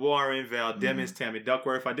 Elizabeth Warren, Val Demings, Tammy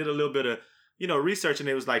Duckworth. I did a little bit of, research, and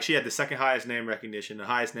it was like she had the second highest name recognition. The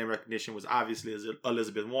highest name recognition was obviously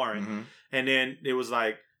Elizabeth Warren. And then it was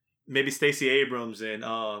like maybe Stacey Abrams and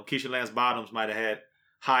Keisha Lance Bottoms might have had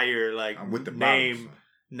higher like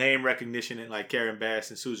name recognition and like Karen Bass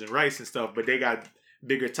and Susan Rice and stuff, but they got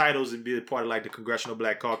bigger titles and being part of like the Congressional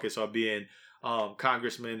Black Caucus or being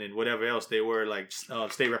congressmen and whatever else they were, like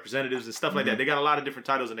state representatives and stuff like that. They got a lot of different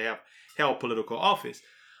titles and they have held political office.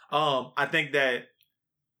 I think that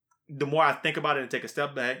the more I think about it and take a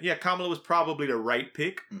step back, yeah, Kamala was probably the right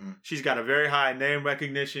pick. She's got a very high name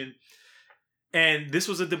recognition. And this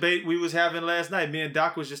was a debate we was having last night. Me and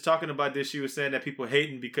Doc was just talking about this. She was saying that people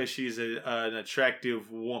hating because she's an attractive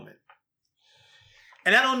woman.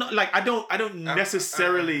 And I don't know, like I don't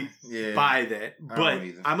necessarily buy that, but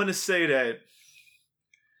I'm gonna say that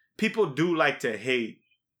people do like to hate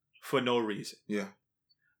for no reason. Yeah.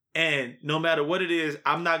 And no matter what it is,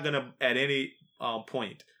 I'm not gonna at any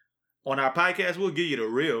point on our podcast we'll give you the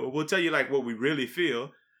real. We'll tell you like what we really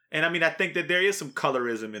feel. And I mean, I think that there is some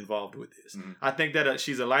colorism involved with this. I think that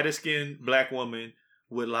she's a lighter skinned black woman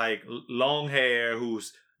with like long hair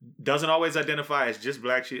who's doesn't always identify as just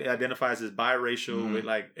black. She identifies as biracial with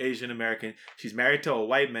like Asian American. She's married to a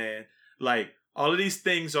white man. Like all of these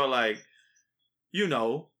things are like,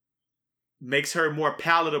 makes her more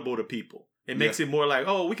palatable to people. It makes it more like,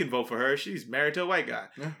 oh, we can vote for her. She's married to a white guy.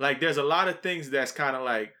 Yeah. Like there's a lot of things that's kind of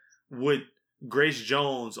like with Grace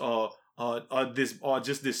Jones or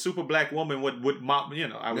just this super black woman with mom,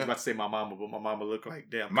 I was about to say my mama, but my mama looked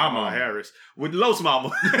like Mama Harris with Los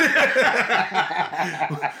Mama.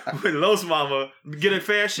 With Los Mama get a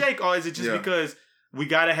fair shake, or is it just because we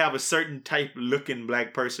gotta have a certain type looking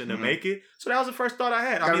black person to make it? So that was the first thought I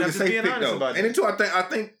had. I mean, I'm just being honest about that. And then too, I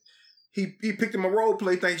think he picked him a role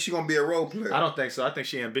play. Think she's gonna be a role player. I don't think so. I think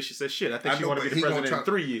she ambitious as shit. I think she want to be the president in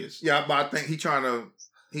 3 years. Yeah, but I think he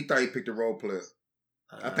thought he picked a role player.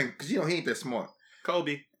 I think, because, he ain't that smart.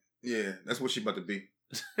 Kobe. Yeah, that's what she about to be.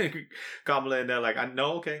 Kamala in there like, I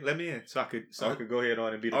know, okay, let me in. So I could go ahead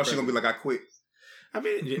on and be the president. She going to be like, I quit. I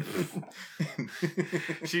mean,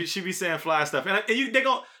 she be saying fly stuff. And they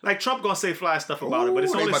going like, Trump going to say fly stuff about her, but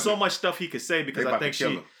it's only so much stuff he could say because I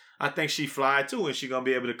think she fly too, and she going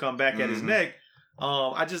to be able to come back at his neck.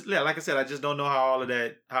 Like I said, I just don't know how all of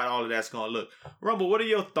that's going to look. Rumble, what are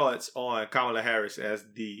your thoughts on Kamala Harris as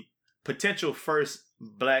the potential first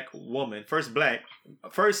woman,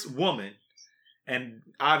 and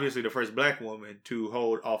obviously the first black woman to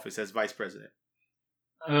hold office as vice president?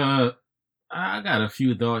 I got a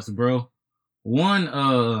few thoughts, bro. One,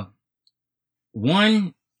 I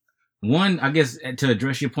guess to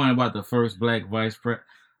address your point about the first black vice president,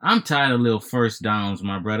 I'm tired of little first downs,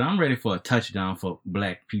 my brother. I'm ready for a touchdown for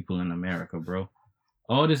black people in America, bro.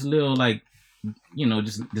 All this little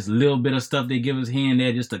just this little bit of stuff they give us here and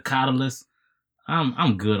there just to coddle us.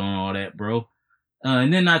 I'm good on all that, bro.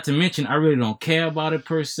 And then not to mention, I really don't care about it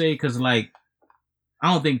per se, because like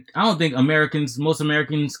I don't think most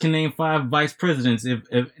Americans can name 5 vice presidents. If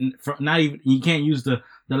not even, you can't use the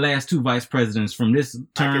last 2 vice presidents from this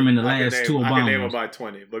term and the last 2 Obamas. I can name about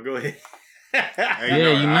 20, but go ahead.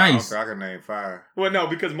 You nice. I can name 5. Well, no,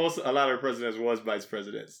 because a lot of presidents was vice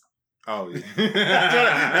presidents. Oh yeah,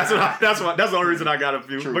 that's the only reason I got a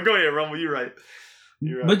few. True. But go ahead, Rumble. You're right.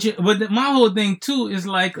 But my whole thing too is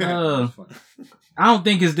like I don't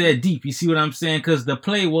think it's that deep. You see what I'm saying? Because the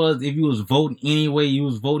play was, if you was voting anyway, you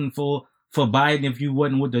was voting for Biden if you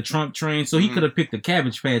wasn't with the Trump train. So he could have picked the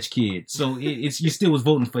Cabbage Patch Kid. So you still was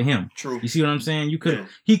voting for him. True. You see what I'm saying?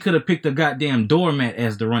 He could have picked a goddamn doormat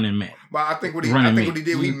as the running mate. But I think what he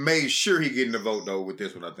did, he made sure he getting the vote though with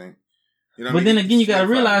this one. I think. But then again, you gotta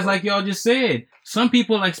realize, like y'all just said, some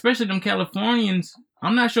people, like especially them Californians,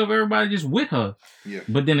 I'm not sure if everybody just with her. Yeah.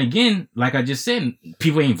 But then again, like I just said,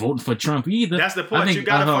 people ain't voting for Trump either. That's the point. You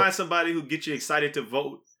gotta find somebody who gets you excited to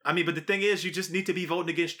vote. I mean, but the thing is, you just need to be voting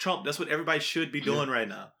against Trump. That's what everybody should be doing right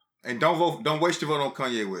now. And don't waste your vote on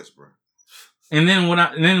Kanye West, bro. And then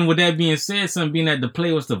with that being said, something being that the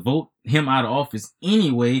play was to vote him out of office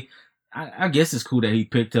anyway. I guess it's cool that he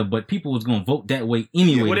picked her, but people was gonna vote that way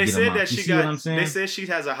anyway. Well, they said that they said she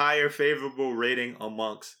has a higher favorable rating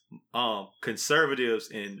amongst conservatives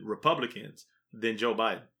and Republicans than Joe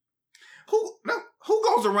Biden. Who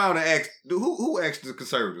goes around and asks who asks the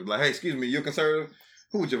conservatives, like, hey, excuse me, you're conservative?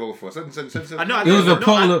 Who would you vote for? I know. It was a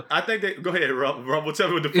poll. I think they go ahead, Rumble. Tell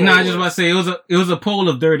me what the poll. No, I just want to say it was a poll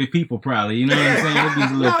of 30 people, probably. You know what I'm saying? It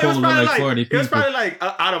was a little poll of like 40 people. It was probably like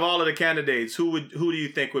out of all of the candidates, who do you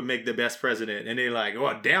think would make the best president? And they're like,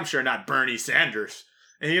 well, damn sure not Bernie Sanders.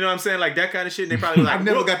 And you know what I'm saying? Like that kind of shit. And they probably like, I've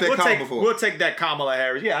never got that call before. We'll take that Kamala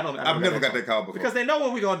Harris. Yeah, I've never got that call before. Because they know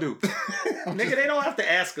what we're going to do. Nigga, they don't have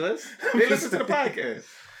to ask us. They listen to the podcast.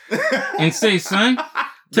 And say, son,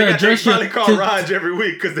 they to address your... probably call Raj every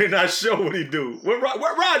week because they're not sure what he do.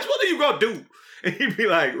 Raj, what are you going to do? And he'd be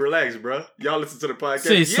like, relax, bro. Y'all listen to the podcast.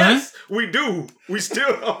 Say, yes, son. we do. We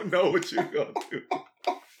still don't know what you're going to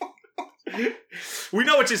do. We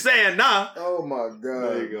know what you're saying now. Oh, my God.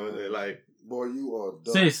 There you go. They're like... Boy, you are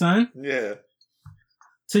dumb. Say, son. Yeah.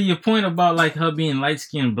 To your point about like her being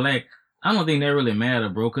light-skinned black, I don't think that really matter,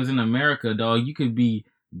 bro. Because in America, dog, you could be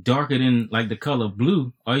darker than like the color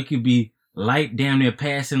blue, or you could be light, damn near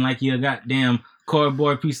passing like you're a goddamn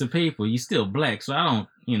cardboard piece of paper. You're still black, so I don't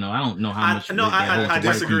know how much. I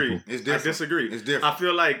disagree. It's different. I disagree. It's different. I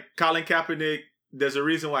feel like Colin Kaepernick. There's a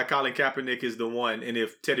reason why Colin Kaepernick is the one, and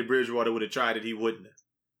if Teddy Bridgewater would have tried it, he wouldn't have.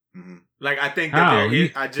 Mm-hmm. Like I think that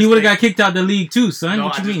he would have got kicked out the league too, son. No,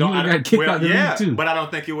 what you mean? He would have got kicked out the league too. But I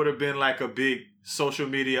don't think it would have been like a big social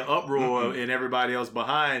media uproar and everybody else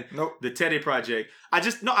behind the Teddy Project.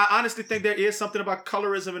 I honestly think there is something about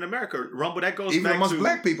colorism in America. Rumble, that goes even back amongst to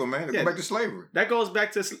black people, man. It goes back to slavery. That goes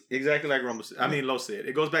back to exactly like Rumble said. I mean, Lo said.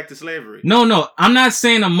 It goes back to slavery. No, I'm not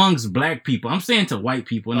saying amongst black people. I'm saying to white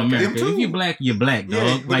people in America. If you're black, you're black,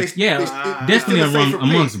 dog. Definitely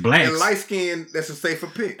amongst blacks. And light skin, that's a safer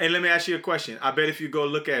pick. And let me ask you a question. I bet if you go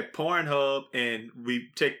look at Pornhub and we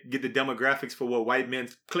get the demographics for what white men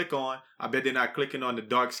click on, I bet they're not clicking on the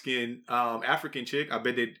dark skinned African chick. I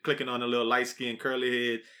bet they're clicking on the little light skinned curly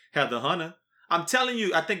head Heather Hunter. I'm telling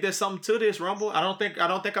you, I think there's something to this, Rumble. I don't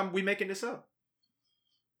think we making this up.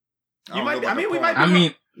 You might. I mean, we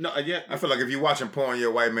might. No, yeah. I feel like if you're watching porn,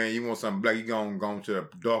 you're a white man. You want something black. You go to the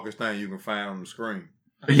darkest thing you can find on the screen.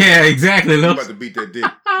 Yeah, exactly. You about to beat that dick,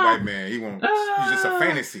 white man. He's just a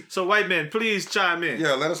fantasy. So, white men, please chime in.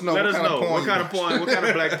 Yeah, let us know. What kind of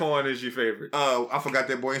black porn is your favorite? I forgot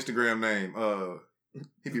that boy Instagram name.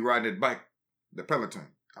 He be riding that bike, the Peloton.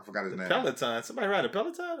 I forgot his name. Peloton. Somebody ride a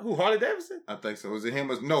Peloton? Who? Harley Davidson? I think so. Was it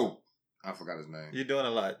him? No, I forgot his name. You're doing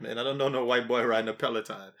a lot, man. I don't know no white boy riding a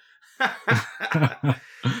Peloton.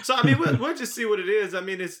 So I mean, we'll just see what it is. I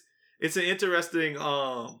mean, it's an interesting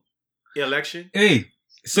election. Hey.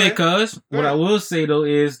 Cuz, what I will say though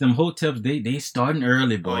is them hoteps, they starting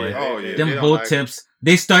early, boy. Oh yeah. Them hoteps,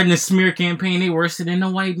 they starting the smear campaign. They worse than the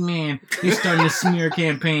white man. They starting the smear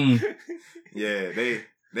campaign. Yeah,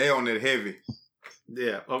 they on that heavy.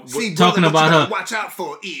 Yeah. See, talking about her. Watch out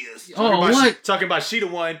for ears. Talking about she the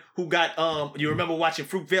one who got you remember watching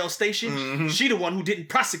Fruitvale Station? Mm-hmm. She the one who didn't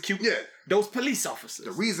prosecute those police officers.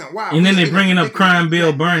 The reason why. And then they bringing up Crime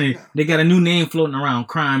Bill Bernie. They got a new name floating around,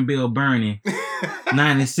 Crime Bill Bernie.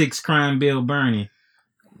 96 Crime Bill Bernie.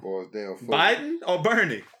 Boys, Biden or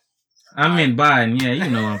Bernie? I meant Biden. Yeah, you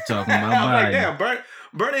know what I'm talking about. Biden. Like, damn,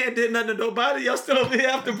 Bernie ain't did nothing to nobody. Y'all still over here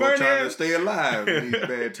after Bernie. Trying to stay alive in these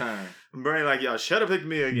bad times. Bernie like, y'all shut up, pick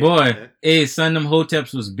me again. Boy, man. Hey, son, them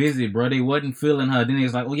hoteps was busy, bro. They wasn't feeling her. Then they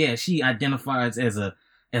was like, oh yeah, she identifies as an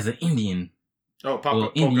Indian. Oh,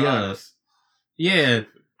 Papa India. Yeah.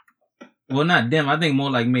 Well, not them. I think more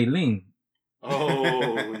like Mei Ling.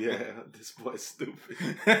 Oh, yeah. This boy's stupid.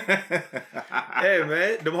 Hey,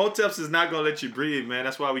 man. Them hoteps is not going to let you breathe, man.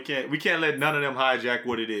 That's why we can't let none of them hijack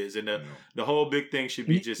what it is. And the whole big thing should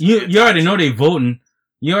be just... You already know they voting.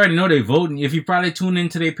 You already know they voting. If you probably tune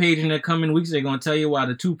into their page in the coming weeks, they're going to tell you why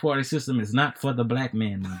the two-party system is not for the black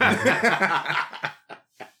man.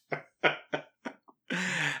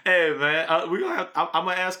 Hey, man. I'm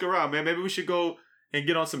going to ask around, man. Maybe we should go and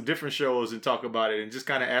get on some different shows and talk about it and just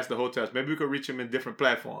kind of ask the hotels. Maybe we could reach them in different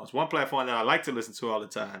platforms. One platform that I like to listen to all the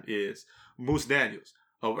time is Moose Daniels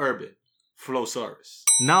of Urban Flowsaurus.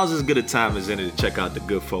 Now's as good a time as any to check out the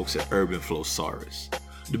good folks at Urban Flowsaurus.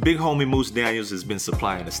 The big homie Moose Daniels has been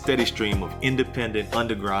supplying a steady stream of independent,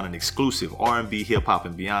 underground, and exclusive R&B, hip-hop,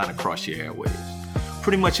 and beyond across your airwaves.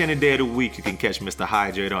 Pretty much any day of the week, you can catch Mr.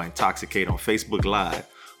 Hydrate or Intoxicate on Facebook Live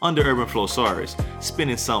under Urban Flowsaurus,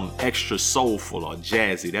 spinning something extra soulful or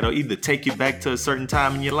jazzy that'll either take you back to a certain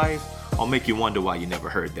time in your life or make you wonder why you never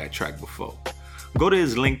heard that track before. Go to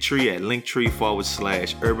his Linktree at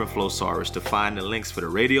linktree.com/Urban Flowsaurus to find the links for the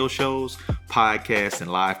radio shows, podcasts,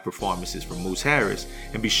 and live performances from Moose Harris,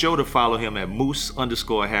 and be sure to follow him at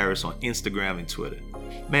Moose_Harris on Instagram and Twitter.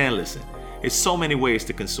 Man, listen, there's so many ways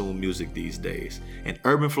to consume music these days, and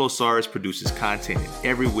Urban Flowsaurus produces content in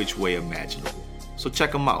every which way imaginable. So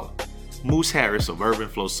check him out. Moose Harris of Urban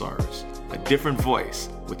Flowsaurus, a different voice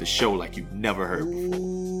with a show like you've never heard before.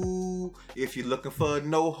 Ooh, if you're looking for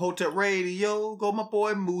No Hotep Radio, go my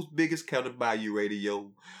boy Moose, biggest counted by you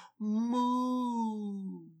radio.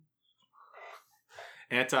 Moose.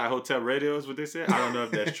 anti-hotel radio is what they said. I don't know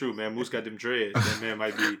if that's true, man. Moose got them dreads. That man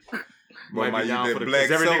might be down for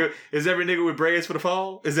the is every nigga with braids for the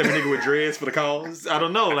fall? Is every nigga with dreads for the cause? I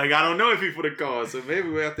don't know. Like, I don't know if he for the cause. So maybe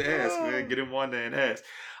we have to ask, man. Get him one day and ask.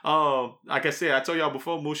 Like I said, I told y'all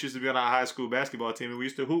before, Moose used to be on our high school basketball team, and we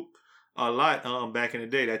used to hoop a lot back in the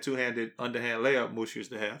day. That two-handed underhand layup Moose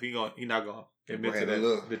used to have. He not gonna admit to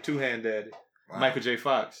that. The two-hand daddy. Wow. Michael J.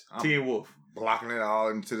 Fox. Teen Wolf. Blocking it all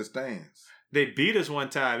into the stands. They beat us one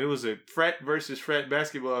time. It was a frat versus frat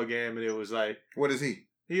basketball game, and it was like... What is he?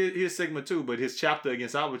 He is Sigma too, but his chapter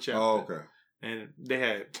against our chapter. Oh, okay. And they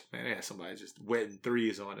had somebody just wetting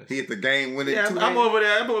threes on us. He hit the game winning. Yeah, I'm over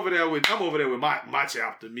there with my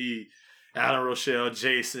chapter. Me, Alan Rochelle,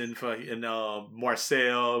 Jason, and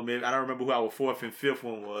Marcel. Maybe, I don't remember who our fourth and fifth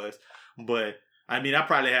one was, but I mean, I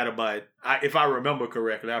probably had about, if I remember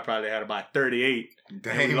correctly, I probably had about 38.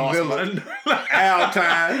 Dang, Al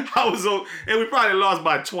time. And we probably lost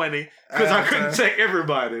by 20 because I couldn't take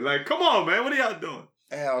everybody. Like, come on, man, what are y'all doing?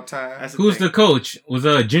 Al time. Who's the coach? Was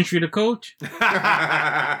Gentry the coach?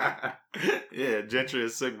 Yeah, Gentry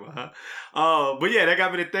and Sigma, huh? But yeah, that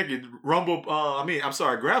got me to thinking. Rumble,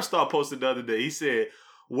 Grabstar posted the other day. He said,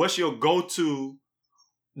 what's your go-to?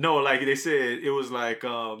 No, like they said, it was like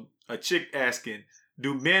a chick asking,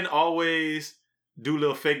 do men always do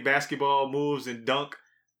little fake basketball moves and dunk?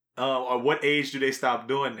 Or what age do they stop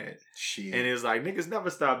doing that? Shit. And it's like, niggas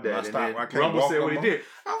never stop that. Rumble said what he did.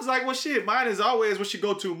 I was like, well, shit, mine is always what's your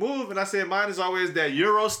go-to move? And I said, mine is always that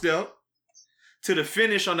Euro step to the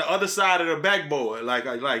finish on the other side of the backboard. Like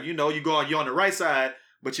you know, you're on the right side,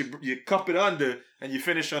 but you cup it under and you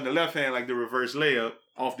finish on the left hand like the reverse layup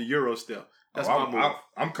off the Euro step. That's my move.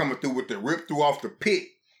 I'm coming through with the rip through off the pick.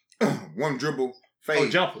 One dribble,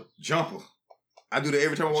 fade. Oh, jumper. I do that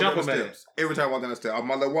every time I walk down the steps. Every time I walk down the steps. On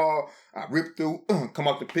my little wall, I rip through, come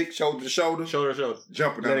off the pick, shoulder to shoulder. Shoulder to shoulder.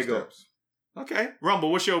 Jumping down the steps. Okay.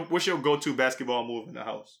 Rumble, what's your go-to basketball move in the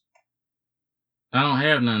house? I don't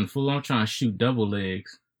have nothing, fool. I'm trying to shoot double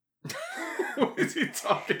legs. What is he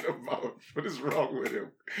talking about? What is wrong with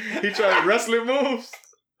him? He trying wrestling moves?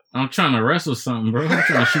 I'm trying to wrestle something, bro. I'm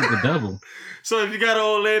trying to shoot the double. So if you got an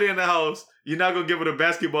old lady in the house, you're not going to give her the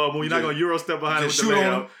basketball move. You're not going to Euro step behind her with the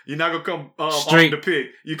layup. You're not going to come off the pick.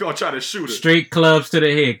 You're going to try to shoot her. Straight clubs to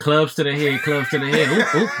the head. Clubs to the head. Clubs to the head.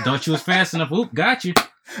 Oop, thought you was fast enough. Oop, got you.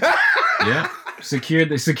 Yeah. Secured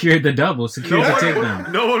the double. Secured the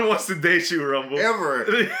takedown. No one wants to date you, Rumble.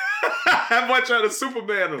 Ever. How about trying to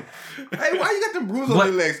Superman him? Hey, why you got the bruise on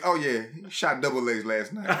your legs? Oh, yeah. He shot double legs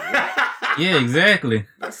last night. Yeah, exactly.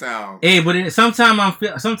 That sounds... Hey, but sometimes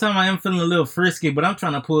I am feeling a little frisky, but I'm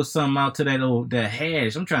trying to pull something out to that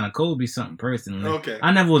hash. I'm trying to Kobe something personally. Okay.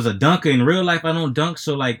 I never was a dunker. In real life, I don't dunk.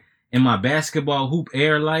 So, like, in my basketball hoop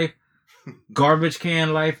air life, garbage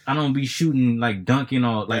can life, I don't be shooting, like, dunking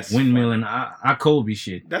or, like, windmilling. I Kobe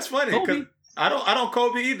shit. That's funny. Kobe. I don't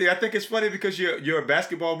Kobe either. I think it's funny because your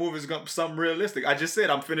basketball move is something realistic. I just said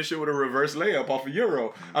I'm finishing with a reverse layup off a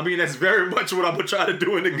Euro. I mean, that's very much what I'm gonna try to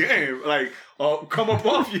do in the game. Like, come up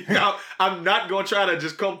off you. I'm not gonna try to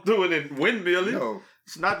just come through it and windmill it. No.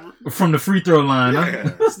 It's not from the free throw line.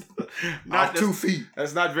 Yeah. Huh? Not 2 feet.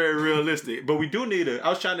 That's not very realistic. But we do need I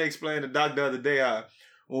was trying to explain to Doc the other day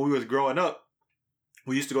when we was growing up,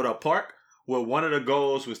 we used to go to a park where one of the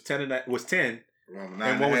goals was 10 and one was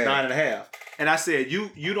 9.5. And I said,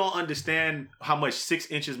 you don't understand how much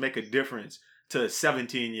 6 inches make a difference to a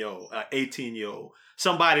 17-year-old, 18-year-old.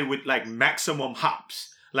 Somebody with like maximum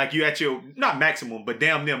hops. Like you at your, not maximum, but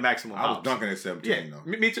damn near maximum hops. I was dunking at 17 though.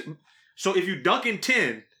 Me too. So if you dunk in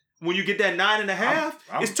 10, when you get that 9.5,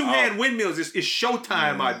 it's two-hand windmills. It's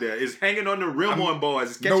showtime out there. It's hanging on the rim on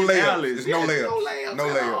boys. It's catching alleys. It's no layups. No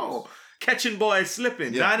layups. Catching boys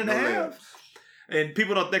slipping. 9.5. And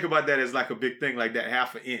people don't think about that as like a big thing, like that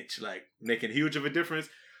 1/2 inch, like making huge of a difference.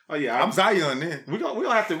 Oh yeah, I'm Zion then. We're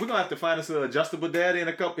gonna have to find us an adjustable daddy in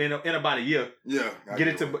about a year. Yeah, get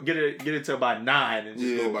it to about 9. And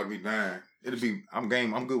just about to be 9. It'll be I'm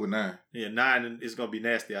game. I'm good with 9. Yeah, 9 and it's gonna be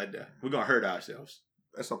nasty out there. We're gonna hurt ourselves.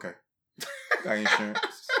 That's okay. Got insurance.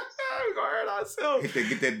 We're gonna hurt ourselves.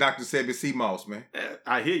 Get that Dr. Sebi Sea Moss, man.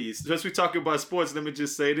 I hear you. Since we talking about sports, let me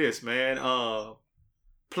just say this, man.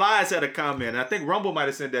 Plies had a comment, and I think Rumble might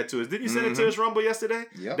have sent that to us. Didn't you send it to us, Rumble, yesterday?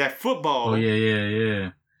 Yeah. That football. Oh,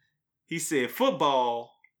 yeah. He said,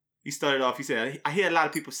 football, he started off, he said, I hear a lot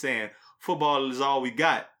of people saying, football is all we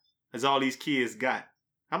got. That's all these kids got.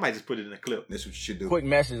 I might just put it in a clip. That's what you should do. Quick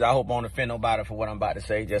message. I hope I don't offend nobody for what I'm about to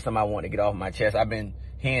say. Just something I want to get off my chest. I've been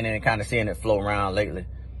hearing it and kind of seeing it flow around lately.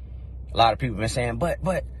 A lot of people been saying, but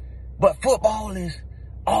football is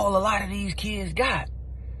all a lot of these kids got.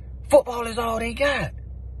 Football is all they got.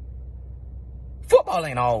 Football Football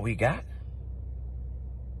ain't all we got.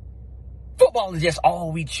 Football is just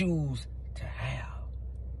all we choose to have.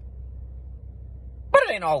 But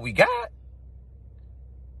it ain't all we got.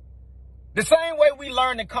 The same way we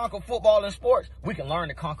learn to conquer football and sports, we can learn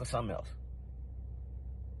to conquer something else.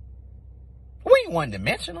 We ain't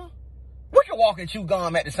one-dimensional. We can walk and chew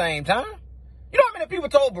gum at the same time. You know how many people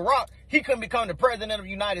told Barack he couldn't become the president of the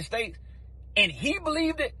United States? And he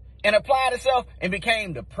believed it and applied himself and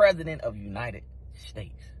became the president of the United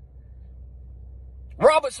States.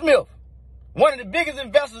 Robert Smith, one of the biggest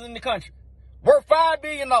investors in the country, worth $5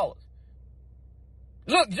 billion. Look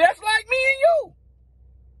just like me and you.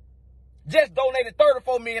 Just donated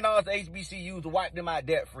 $34 million to HBCUs to wipe them out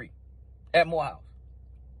debt-free at Morehouse.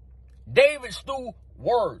 David Stu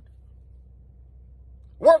Word,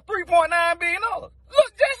 worth $3.9 billion. Look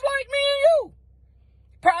just like me and you.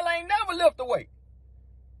 Probably ain't never lift a weight.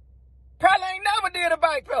 Probably ain't never did a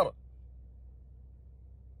bike pedal.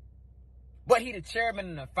 But he the chairman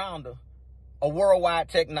and the founder of Worldwide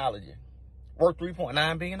Technology, worth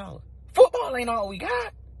 $3.9 billion. Football ain't all we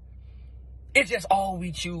got. It's just all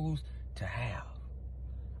we choose to have.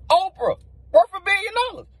 Oprah, worth $1 billion.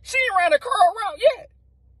 She ain't ran a curl route yet.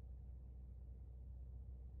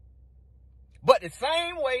 But the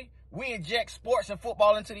same way we inject sports and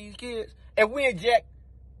football into these kids, if we inject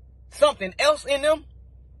something else in them,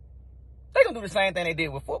 they're going to do the same thing they did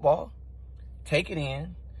with football. Take it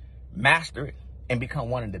in, master it, and become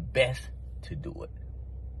one of the best to do it.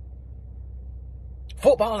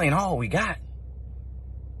 Football ain't all we got.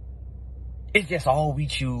 It's just all we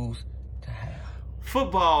choose to have.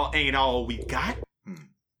 Football ain't all we got.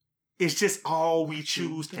 It's just all we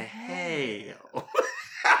choose to have.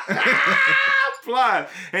 Fly.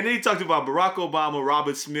 And then he talked about Barack Obama,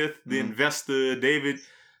 Robert Smith, the investor, David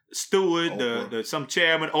Stewart, the some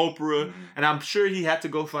chairman, Oprah. And I'm sure he had to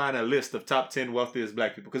go find a list of top 10 wealthiest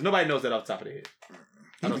black people because nobody knows that off the top of their head.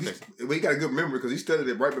 I don't think so. But he got a good memory because he studied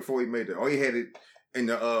it right before he made it. Or he had it in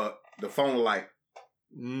the phone light.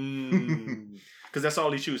 Because that's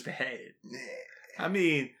all he chose to have. I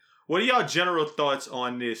mean, what are y'all general thoughts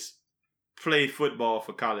on this play football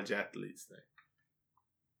for college athletes thing?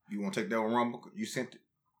 You want to take that one, Rumble? You sent it.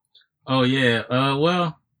 Oh, yeah.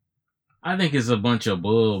 Well, I think it's a bunch of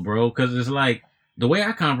bull, bro. Because it's like, the way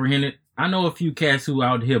I comprehend it, I know a few cats who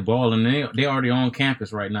out here balling. They already on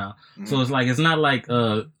campus right now. Mm-hmm. So it's like, it's not like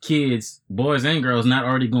kids, boys and girls, not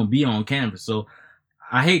already going to be on campus. So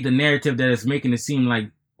I hate the narrative that it's making it seem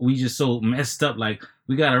like we just so messed up. Like,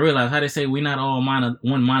 we got to realize how they say we're not all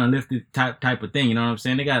one monolithic type of thing. You know what I'm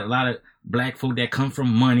saying? They got a lot of black folk that come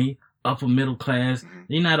from money, upper middle class.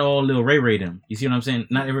 They're not all little Ray them. You see what I'm saying?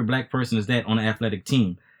 Not every black person is that on an athletic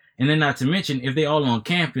team. And then not to mention, if they all on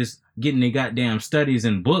campus getting their goddamn studies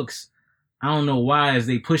and books, I don't know why is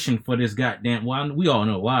they pushing for this goddamn, well, we all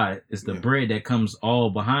know why. It's the bread that comes all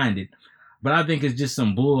behind it. But I think it's just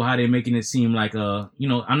some bull how they making it seem like, I'm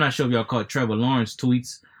not sure if y'all caught Trevor Lawrence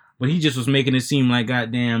tweets, but he just was making it seem like,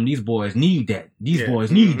 goddamn, these boys need that. These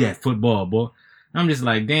boys need that football, boy. I'm just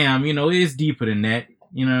like, damn, it's deeper than that.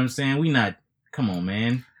 You know what I'm saying? Come on,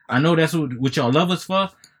 man. I know that's what y'all love us for,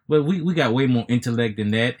 but we got way more intellect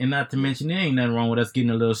than that. And not to mention, there ain't nothing wrong with us getting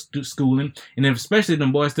a little schooling. And if especially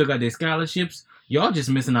them boys still got their scholarships, y'all just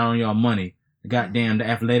missing out on y'all money. Goddamn the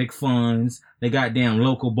athletic funds, the goddamn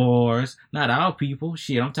local bars, not our people.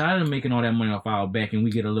 Shit, I'm tired of making all that money off our back and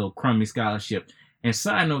we get a little crummy scholarship. And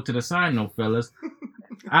side note to the side note, fellas,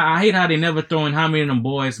 I hate how they never throw in how many of them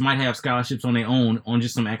boys might have scholarships on their own on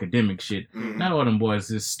just some academic shit. Mm-hmm. Not all them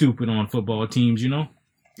boys is stupid on football teams,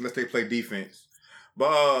 Unless they play defense.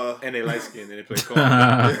 But and they light skinned and they play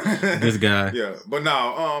card. This guy. Yeah. But no,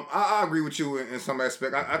 I agree with you in some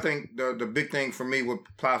aspect. I think the big thing for me, what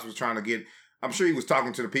Plas was trying to get, I'm sure he was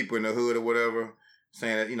talking to the people in the hood or whatever,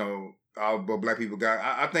 saying that, all black people got.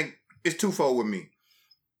 I think it's twofold with me.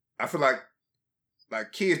 I feel like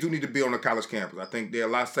kids do need to be on the college campus. I think there are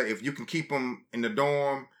a lot of say if you can keep them in the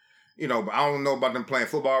dorm, but I don't know about them playing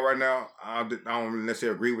football right now. I don't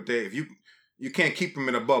necessarily agree with that. If you can't keep them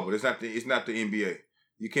in a bubble. It's not the NBA.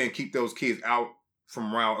 You can't keep those kids out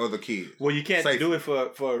from around other kids. Well, you can't do it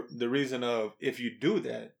for the reason of if you do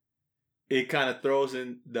that, it kind of throws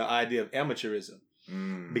in the idea of amateurism.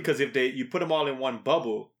 Because if you put them all in one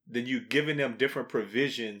bubble, then you're giving them different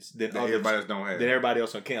provisions than everybody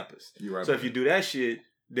else on campus. You're right. So if you do that shit,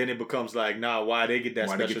 then it becomes like, why they get that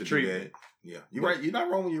special treatment? Yeah, you're right. You're not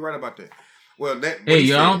wrong when you're right about that. Well, I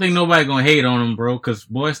don't think nobody gonna hate on them, bro, because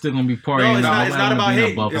boys still gonna be partying. No, it's not about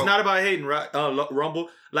hating. It's not about hating, Rumble.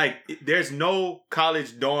 Like, there's no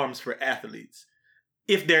college dorms for athletes.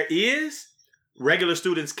 If there is, regular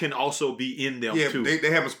students can also be in them too.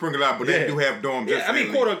 They have a sprinkled out, but they do have dorms. Yeah, I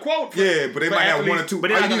mean, quote unquote. But they might have 1 or 2. But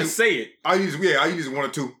they're not gonna say it. I use 1 or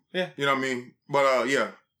 2. Yeah, you know what I mean. But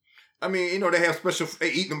I mean, you know, they have special.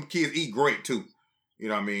 Them kids eat great too. You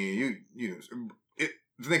know what I mean.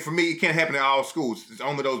 The thing for me, it can't happen in all schools. It's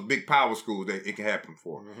only those big power schools that it can happen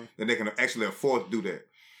for. That they can actually afford to do that.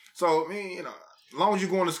 So I mean, you know, as long as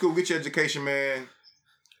you're going to school, get your education, man.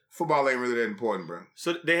 Football ain't really that important, bro.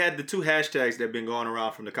 So they had the 2 hashtags that have been going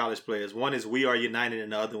around from the college players. One is "We Are United"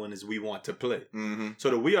 and the other one is "We Want to Play." So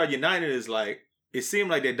the "We Are United" is like, it seemed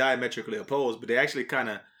like they're diametrically opposed, but they actually kind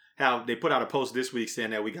of they put out a post this week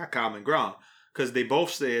saying that we got common ground, because they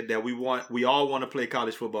both said that we all want to play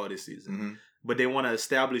college football this season, but they want to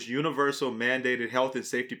establish universal mandated health and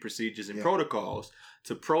safety procedures and protocols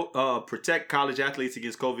to protect college athletes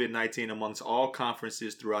against COVID-19 amongst all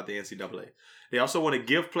conferences throughout the NCAA. They also want to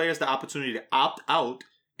give players the opportunity to opt out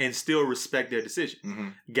and still respect their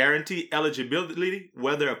decision. Guarantee eligibility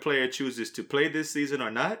whether a player chooses to play this season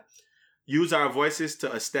or not. Use our voices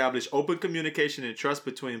to establish open communication and trust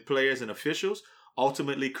between players and officials,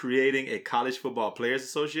 ultimately creating a college football players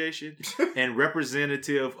association and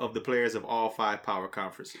representative of the players of all 5 power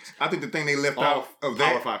conferences. I think the thing they left out of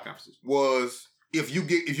that Power 5 conferences was if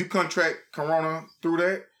you contract corona through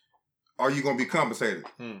that, are you going to be compensated?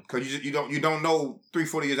 Because you don't know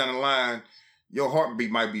 3-4 years down the line, your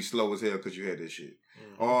heartbeat might be slow as hell because you had this shit,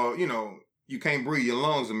 or you know you can't breathe, your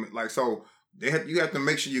lungs are like so. You have to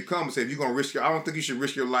make sure you compensate. If you're going to risk I don't think you should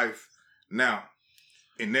risk your life now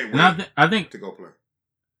in that way. And I think to go play.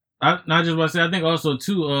 I just want to say, I think also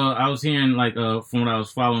too. I was hearing like from what I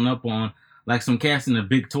was following up on, like some cats in the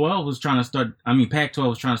Big 12 was trying to start. I mean, Pac-12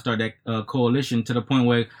 was trying to start that coalition to the point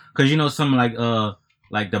where, because you know, some like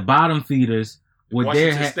the bottom feeders would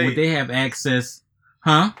they have access,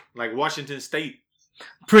 like Washington State.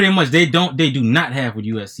 Pretty much, they do not have what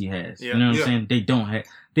USC has. You know what I'm saying?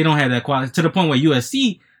 They don't have that quality to the point where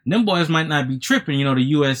USC, them boys might not be tripping. You know,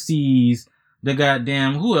 the USC's, the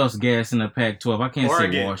goddamn, who else gas in the Pac-12? I can't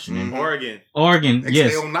say Washington. Oregon,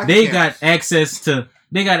 yes. They got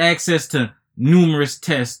access to numerous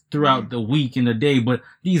tests throughout the week and the day, but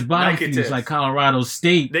these bottom feeders like Colorado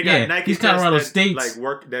State, they got Nike these Colorado States like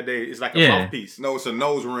work that day. It's like a mouthpiece. No, it's a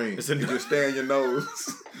nose ring. You just stay in your nose.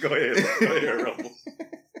 Go ahead, Rumble.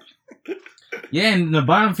 Yeah, and the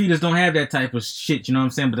bottom feeders don't have that type of shit, you know what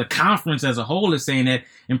I'm saying? But the conference as a whole is saying that,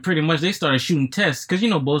 and pretty much they started shooting tests, because you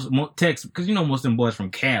know most of them boys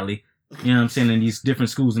from Cali, you know what I'm saying, in these different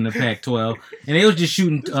schools in the Pac-12, and they was just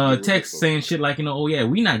shooting texts saying shit like, you know, oh yeah,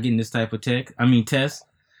 we not getting this type of test,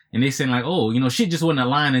 and they saying like, oh, you know, shit just wasn't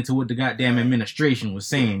aligning to what the goddamn administration was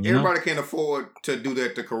saying. Everybody can't afford to do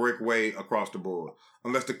that the correct way across the board.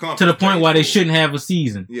 Unless the company to the point why they shouldn't have a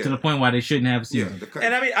season. Yeah. To the point why they shouldn't have a season. Yeah,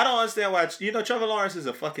 and I mean, I don't understand why. You know, Trevor Lawrence is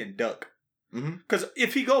a fucking duck. Because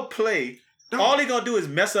if he go play, all he gonna do is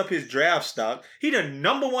mess up his draft stock. He the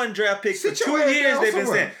number 1 draft pick for 2 years. They've been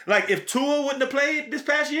saying, like, if Tua wouldn't have played this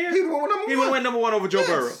past year, he would have went number 1 over Joe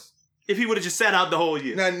Burrow. If he would have just sat out the whole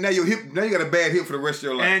year. Now you got a bad hip for the rest of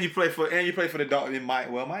your life. And you play for the Dolphins.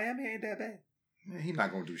 Miami ain't that bad. Man, he's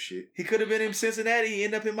not gonna do shit. He could have been in Cincinnati. He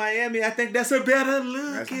ended up in Miami. I think that's a better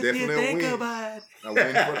look if you think about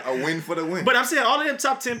it. A win for the win. But I'm saying all of them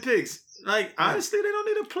top 10 picks. Like, honestly, they don't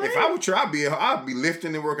need to play. If I would try, I'd be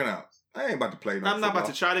lifting and working out. I ain't about to play. I'm not about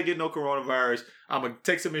to try to get no coronavirus. I'm gonna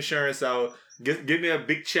take some insurance out. Give me a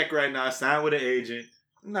big check right now. Sign with an agent.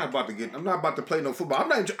 I'm not about to play no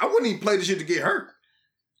football. I wouldn't even play this shit to get hurt.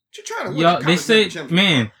 What you trying to win? Yo, they say,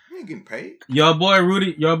 man. Getting paid. Your boy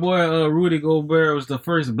Rudy Gobert was the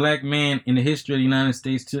first black man in the history of the United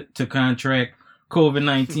States to contract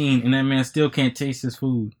COVID-19, and that man still can't taste his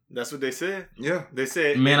food. That's what they said. Yeah, they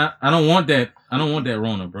said. Man, I don't want that. I don't want that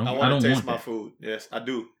Rona, bro. I want to taste my food. Yes, I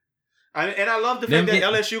do. And I love the fact that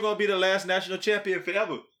LSU gonna be the last national champion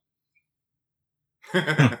forever.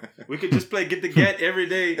 We could just get the get every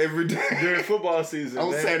day during football season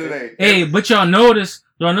on Saturday. Hey, but y'all notice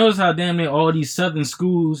how damn near all these southern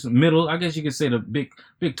schools, I guess you could say the Big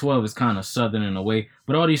 12 is kind of southern in a way,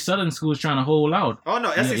 but all these southern schools trying to hold out. Oh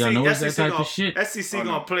no, SEC that type of shit. SEC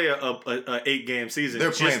gonna play a 8-game season.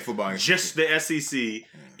 They're playing football. Just the SEC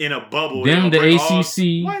in a bubble. Them the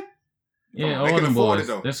ACC. What? Yeah, all them boys.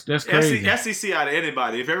 That's crazy. SEC out of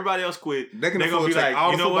anybody. If everybody else quit, they're gonna be like,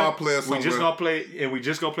 all you know what? Players we just gonna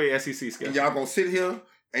play SEC schedule. And y'all gonna sit here.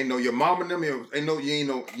 Ain't know your mom and them. You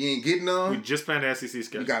ain't getting none. We just playing the SEC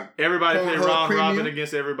schedule. Everybody playing round robin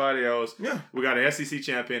against everybody else. Yeah, we got an SEC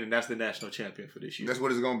champion, and that's the national champion for this year. That's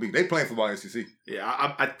what it's gonna be. They playing football SEC.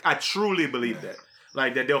 Yeah, I truly believe that.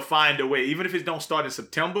 Like that they'll find a way, even if it don't start in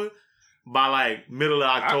September. by like middle of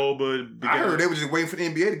October. I heard they was just waiting for the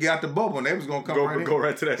NBA to get out the bubble and they was going to go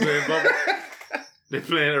right to that same bubble. They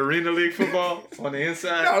playing Arena League football on the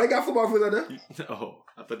inside? No, they got football fields out there. Oh,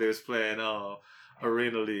 I thought they was playing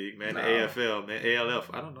Arena League, man. The AFL, man. ALF.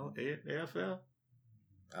 I don't know. AFL?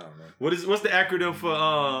 I don't know. What's the acronym for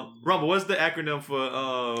Rumble? What's the acronym for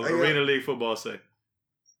Arena League football say?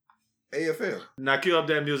 AFL. Now cue up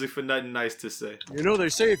that music for nothing nice to say. You know they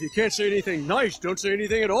say if you can't say anything nice, don't say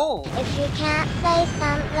anything at all. If you can't say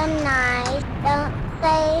something nice, don't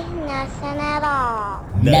say nothing at all.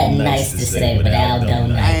 Nothing nice to say, but Al don't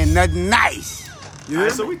nice. Ain't nothing nice. All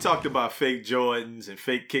right, so we talked about fake Jordans and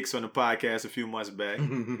fake kicks on the podcast a few months back.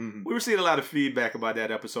 We received a lot of feedback about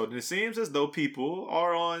that episode, and it seems as though people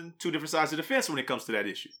are on two different sides of the fence when it comes to that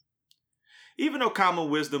issue. Even though common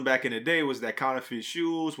wisdom back in the day was that counterfeit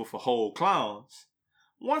shoes were for whole clowns,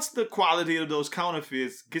 once the quality of those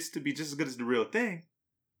counterfeits gets to be just as good as the real thing,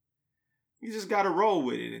 you just gotta roll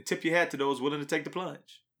with it and tip your hat to those willing to take the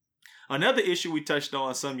plunge. Another issue we touched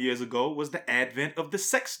on some years ago was the advent of the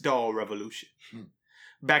sex doll revolution.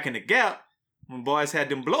 Back in the Gap, when boys had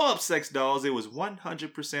them blow-up sex dolls, it was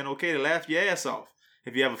 100% okay to laugh your ass off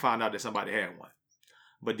if you ever found out that somebody had one.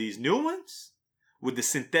 But these new ones, with the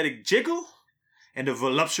synthetic jiggle and the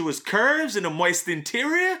voluptuous curves and the moist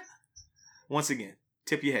interior, once again,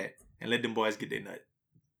 tip your hat and let them boys get their nut.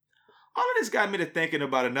 All of this got me to thinking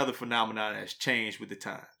about another phenomenon that's changed with the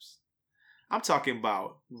times. I'm talking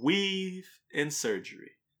about weave and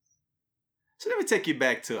surgery. So let me take you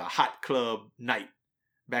back to a hot club night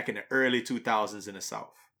back in the early 2000s in the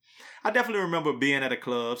South. I definitely remember being at a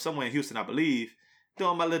club somewhere in Houston, I believe,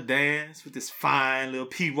 doing my little dance with this fine little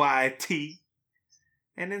PYT,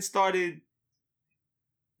 and then started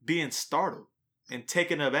being startled and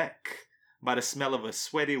taken aback by the smell of a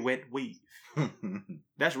sweaty, wet weave.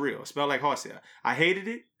 That's real. It smelled like horsehair. I hated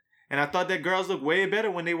it, and I thought that girls looked way better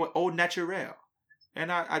when they were au naturel. And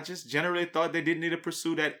I just generally thought they didn't need to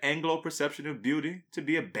pursue that Anglo perception of beauty to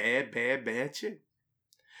be a bad, bad, bad chick.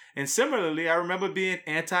 And similarly, I remember being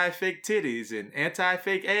anti-fake titties and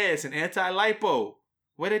anti-fake ass and anti-lipo.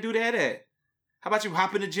 Where they do that at? How about you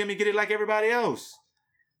hop in the gym and get it like everybody else?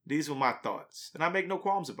 These were my thoughts, and I make no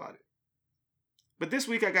qualms about it. But this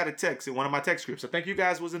week I got a text in one of my text groups. I think you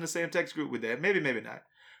guys was in the same text group with that. Maybe, maybe not.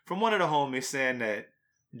 From one of the homies saying that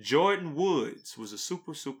Jordyn Woods was a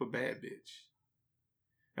super, super bad bitch.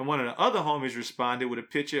 And one of the other homies responded with a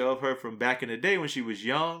picture of her from back in the day when she was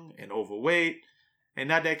young and overweight and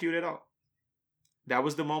not that cute at all. That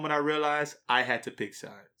was the moment I realized I had to pick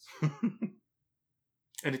sides.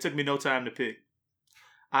 And it took me no time to pick.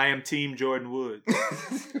 I am Team Jordyn Woods.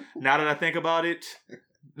 Now that I think about it,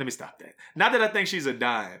 let me stop that. Not that I think she's a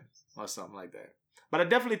dime or something like that, but I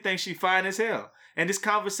definitely think she's fine as hell. And this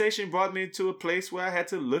conversation brought me to a place where I had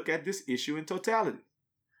to look at this issue in totality.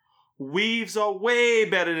 Weaves are way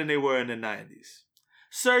better than they were in the 90s.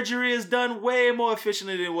 Surgery is done way more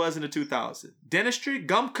efficiently than it was in the 2000s. Dentistry,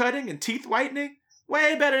 gum cutting, and teeth whitening,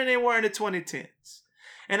 way better than they were in the 2010s.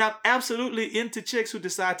 And I'm absolutely into chicks who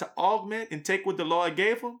decide to augment and take what the Lord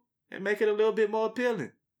gave them and make it a little bit more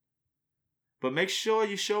appealing. But make sure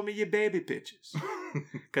you show me your baby pictures.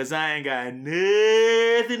 Because I ain't got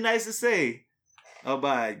nothing nice to say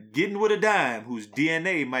about getting with a dime whose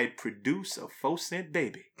DNA might produce a 4-cent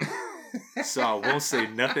baby. So I won't say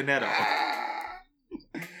nothing at all.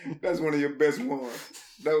 That's one of your best ones.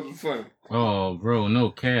 That was funny. Oh, bro,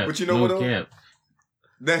 no cap. But you know no what? Cap.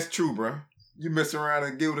 That's true, bro. You mess around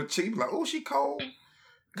and give it a cheek, like, oh, she cold.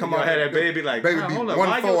 Come on, had that baby like, baby hold be up, why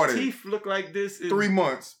 140. your teeth look like this? 3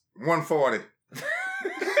 months, 140.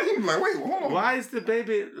 I'm like, wait, hold on. Why is the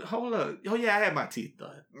baby? Hold up. Oh yeah, I had my teeth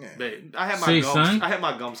done. Yeah. Babe, I had my See, gums. son? I had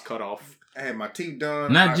my gums cut off. I had my teeth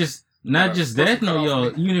done. Not just that, no,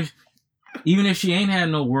 y'all. y'all. Even if she ain't had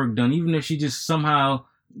no work done, even if she just somehow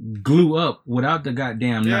glue up without the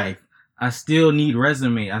goddamn knife, I still need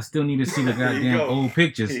resume. I still need to see the goddamn old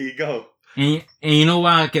pictures. Here you go. And you know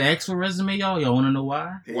why I could ask for resume, y'all? Y'all want to know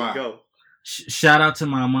why? Here you go. Shout out to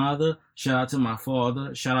my mother. Shout out to my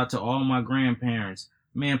father. Shout out to all my grandparents.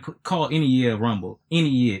 Man, call any year Rumble. Any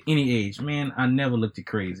year, any age. Man, I never looked at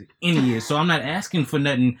crazy. Any year. So I'm not asking for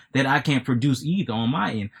nothing that I can't produce either on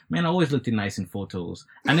my end. Man, I always looked at nice in photos.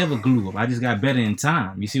 I never glue up. I just got better in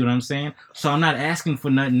time. You see what I'm saying? So I'm not asking for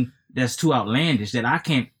nothing that's too outlandish that I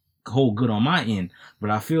can't hold good on my end.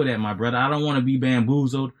 But I feel that, my brother. I don't want to be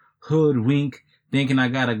bamboozled, hoodwink, thinking I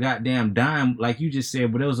got a goddamn dime, like you just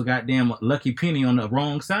said, but it was a goddamn lucky penny on the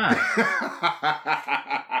wrong side.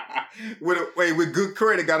 with good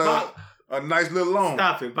credit, got a nice little loan.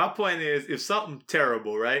 Stop it. My point is, if something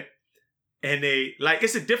terrible, right, And they like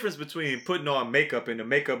it's a difference between putting on makeup and the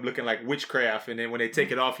makeup looking like witchcraft, and then when they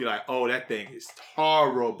take it off, you're like, oh, that thing is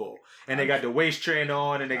horrible. And they got the waist train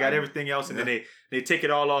on, and they got everything else, and then they take it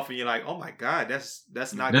all off, and you're like, oh my god, that's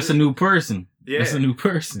not. That's good. a new person. Yeah, that's a new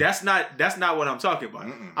person. That's not what I'm talking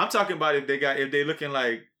about. I'm talking about if they looking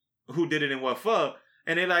like who did it and what for.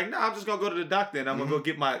 And they're like, nah, I'm just gonna go to the doctor and I'm gonna go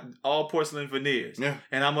get my all porcelain veneers. Yeah.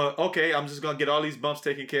 And I'm just gonna get all these bumps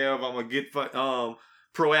taken care of. I'm gonna get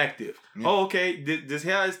proactive. Yeah. Oh, okay. This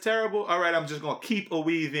hair is terrible. All right, I'm just gonna keep a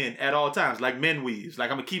weave in at all times, like men weaves. Like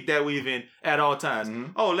I'm gonna keep that weave in at all times.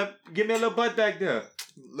 Mm-hmm. Oh, give me a little butt back there.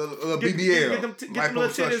 Little BBL. Get them little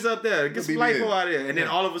titties up there. Get some lipo out there. And then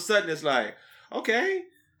all of a sudden it's like, okay,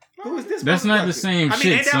 who is this? That's not the same shit. I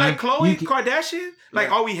mean, ain't that like Khloe Kardashian? Like,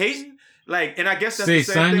 are we hating? Like, and I guess that's the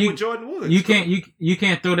same thing with Jordan Woods. You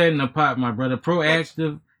can't throw that in the pot, my brother.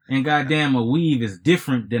 Proactive and goddamn a weave is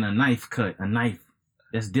different than a knife cut. A knife.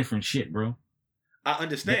 That's different shit, bro. I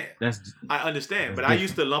understand. I understand, but different. I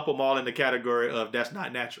used to lump them all in the category of that's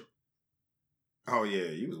not natural. Oh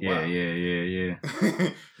yeah, you was wild. Yeah.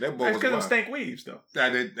 That boy was because of stank weaves, though.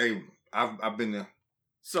 I've been there.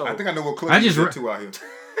 So I think I know what Chloe is into out here.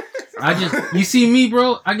 You see me,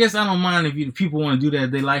 bro. I guess I don't mind if people want to do that.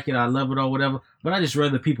 If they like it, I love it or whatever. But I just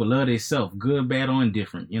rather people love themselves, good, bad, or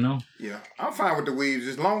indifferent. You know. Yeah, I'm fine with the weaves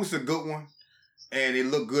as long as it's a good one. And it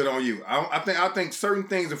look good on you. I think certain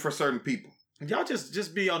things are for certain people. Y'all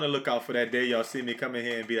just be on the lookout for that day y'all see me come in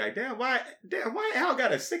here and be like, damn, why Al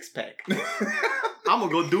got a 6-pack? I'm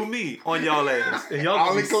gonna go do me on y'all ass. And y'all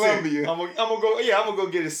all in Colombia. I'm gonna go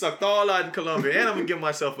get it sucked all out in Colombia. And I'm gonna give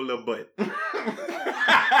myself a little butt.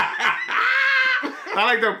 I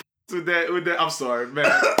like that with that. I'm sorry, man.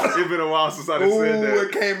 It's been a while since I said that.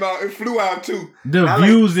 It came out. It flew out too. The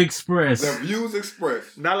Views Express. The Views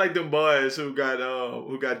Express. Not like them boys who got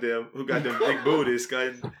them big booties.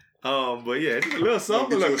 But yeah, just a little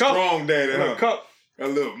something, a little cup. Strong daddy, a little cup. A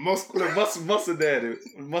little muscle daddy,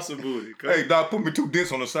 muscle booty. Hey, Doc, put me 2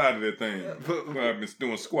 dents on the side of that thing. I've been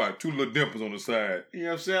doing squat, 2 little dimples on the side. You know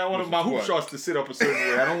what I'm saying? I want my hoop shorts to sit up a certain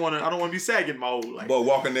way. I don't want to be sagging my whole life. But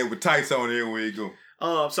walking there with tights on everywhere you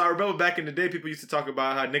go. So I remember back in the day, people used to talk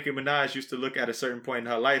about how Nicki Minaj used to look at a certain point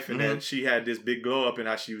in her life, and then she had this big glow up, and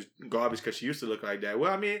how she was garbage because she used to look like that.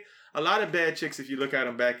 Well, I mean, a lot of bad chicks, if you look at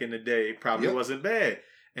them back in the day, probably wasn't bad.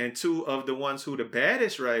 And 2 of the ones who the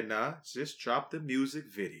baddest right now just dropped the music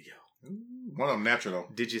video. One of them natural though.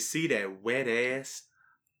 Did you see that wet ass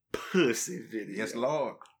pussy video? Yes,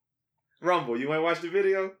 Lord. Rumble, you want to watch the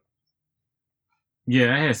video?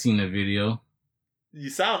 Yeah, I had seen the video. You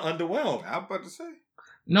sound underwhelmed. I was about to say.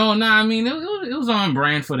 No, I mean, it was on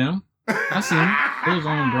brand for them. I seen it. It was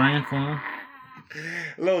on brand for them.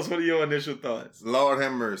 Los, what are your initial thoughts? Lord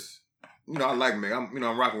have mercy. You know, I like Megan.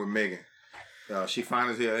 I'm rocking with Megan. She fine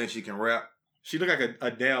as hell and she can rap. She looked like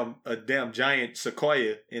a damn giant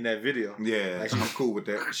sequoia in that video. Yeah, like I'm cool with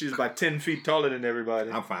that. She's about 10 feet taller than everybody.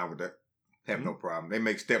 I'm fine with that. Have no problem. They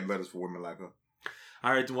make step letters for women like her.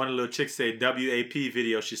 I heard one of the little chicks say WAP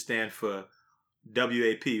video should stand for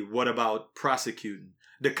WAP. What about prosecuting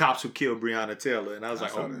the cops who killed Breonna Taylor? And I was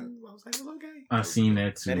like, well, okay. I seen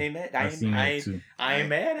that too. That ain't mad. I ain't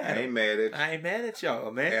mad at it. I ain't mad at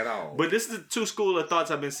y'all, man. At all. But this is the 2 school of thoughts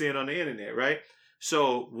I've been seeing on the internet, right?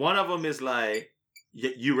 So one of them is like,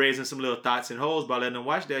 you raising some little thoughts and holes by letting them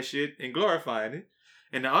watch that shit and glorifying it.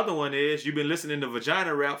 And the other one is, you've been listening to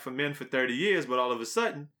vagina rap from men for 30 years, but all of a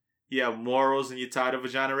sudden, you have morals and you're tired of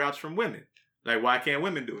vagina raps from women. Like, why can't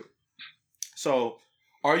women do it? So,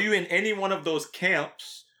 are you in any one of those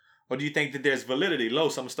camps, or do you think that there's validity?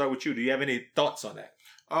 Los, I'm going to start with you. Do you have any thoughts on that?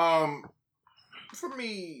 For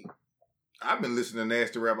me, I've been listening to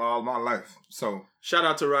nasty rap all my life. So shout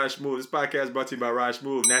out to Raj Smooth. This podcast brought to you by Raj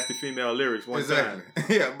Smooth. Nasty female lyrics. Time.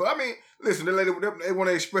 Yeah, but I mean, listen, the lady, they want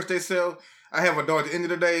to express themselves. I have a daughter. At the end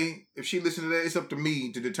of the day, if she listens to that, it's up to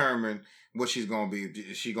me to determine what she's gonna be.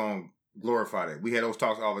 Is she gonna glorify that? We had those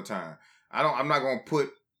talks all the time. I'm not gonna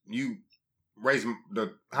put you raise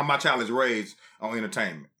how my child is raised on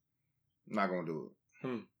entertainment. I'm not gonna do it.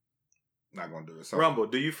 Not gonna do it. So, Rumble,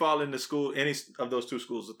 do you fall into any of those 2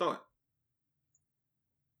 schools of thought?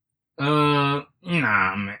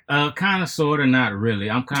 Nah, man. Kind of, sort of, not really.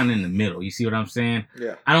 I'm kind of in the middle. You see what I'm saying?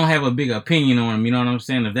 Yeah. I don't have a big opinion on them. You know what I'm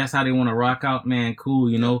saying? If that's how they want to rock out, man, cool.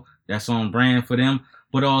 You know, that's on brand for them.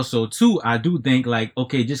 But also, too, I do think, like,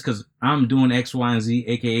 okay, just because I'm doing X, Y, and Z,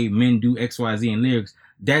 aka men do X, Y, Z in lyrics,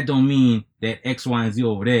 that don't mean that X, Y, and Z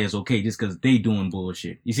over there is okay just because they doing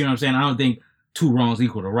bullshit. You see what I'm saying? I don't think 2 wrongs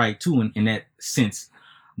equal to right, too, in that sense.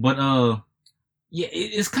 But, yeah,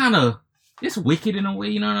 it's kind of it's wicked in a way,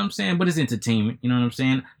 you know what I'm saying? But it's entertainment, you know what I'm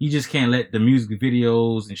saying? You just can't let the music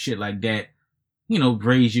videos and shit like that, you know,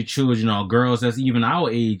 raise your children or girls that's even our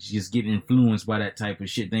age just get influenced by that type of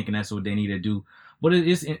shit, thinking that's what they need to do. But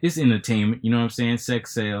it's entertainment, you know what I'm saying?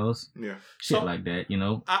 Sex sells, shit like that, you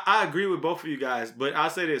know? I agree with both of you guys, but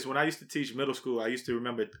I'll say this. When I used to teach middle school, I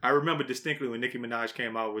remember distinctly when Nicki Minaj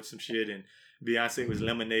came out with some shit and Beyonce was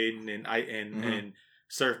lemonading and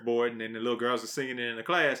surfboarding and the little girls were singing it in the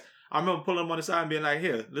class. I remember pulling them on the side and being like,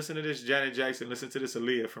 here, listen to this Janet Jackson, listen to this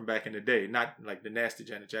Aaliyah from back in the day. Not like the nasty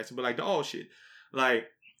Janet Jackson, but like the old shit. Like,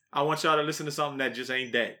 I want y'all to listen to something that just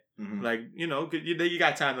ain't that. Like, you know, you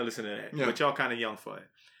got time to listen to that. But y'all kind of young for it.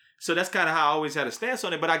 So that's kind of how I always had a stance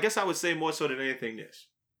on it. But I guess I would say more so than anything this.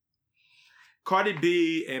 Cardi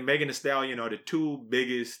B and Megan Thee Stallion are the two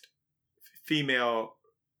biggest female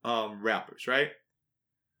rappers, right?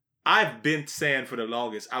 I've been saying for the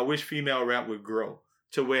longest, I wish female rap would grow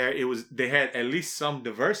to where they had at least some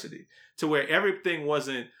diversity, to where everything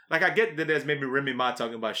wasn't like, I get that there's maybe Remy Ma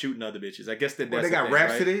talking about shooting other bitches. I guess that's they got thing,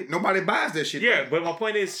 Rhapsody. Right? Nobody buys that shit. Yeah, but my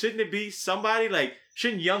point is, shouldn't it be somebody like?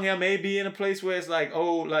 Shouldn't Young M.A. be in a place where it's like,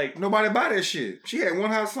 oh, like nobody buy that shit? She had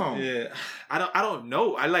one hot song. Yeah, I don't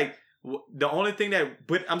know. I like the only thing that,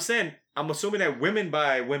 but I'm assuming that women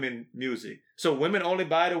buy women music. So women only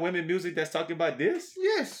buy the women music that's talking about this.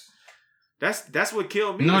 Yes, that's what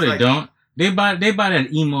killed me. No, they don't. They buy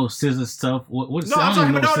that emo scissor stuff. No, we're not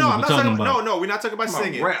talking about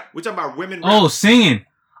singing. Rap. We're talking about women rap. Oh, singing.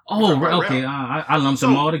 Oh, okay. I lumped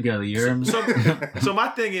them all together. You heard me? So my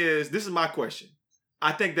thing is, this is my question.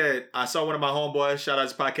 I think that I saw one of my homeboys, shout out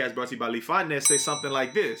to this podcast brought to you by Lee Finance, say something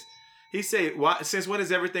like this. He said, since when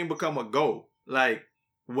has everything become a goal? Like,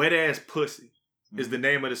 wet ass pussy is the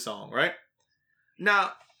name of the song, right?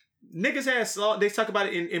 Now, niggas have song, they talk about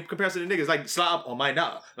it in comparison to niggas, like slob on my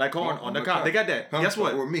knob, like horn on the car. They got that. Guess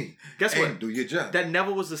what? With me. Guess what? Do your job. That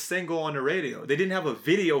never was a single on the radio. They didn't have a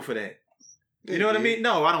video for that. You know what I mean?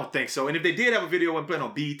 No, I don't think so. And if they did have a video, it wasn't playing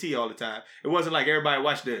on BET all the time. It wasn't like everybody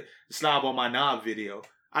watched the slob on my knob video.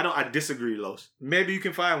 I disagree, Los. Maybe you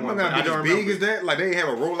can find one. Not as big as that. Like they didn't have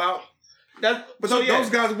a rollout. Those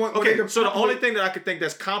guys want. Okay, so the only thing that I could think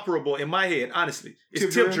that's comparable in my head, honestly,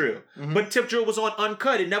 is Tip Drill. Mm-hmm. But Tip Drill was on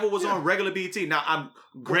uncut. It never was on regular BET. Now,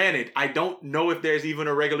 granted, I don't know if there's even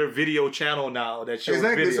a regular video channel now that shows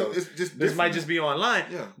videos. So it's just this might just be online.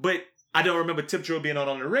 Yeah. But I don't remember Tip Drill being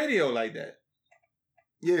on the radio like that.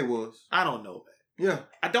 Yeah, it was. I don't know. Yeah.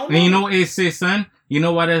 I don't know. And you know what it says, son? You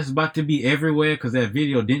know why that's about to be everywhere? Because that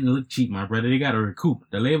video didn't look cheap, my brother. They got to recoup.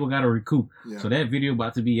 The label got to recoup. Yeah. So that video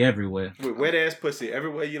about to be everywhere. With wet ass pussy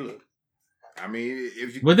everywhere you look. I mean,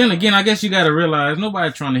 if you... But then again, I guess you got to realize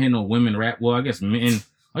nobody trying to hear no women rap. Well, I guess men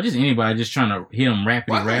or just anybody just trying to hear them rap.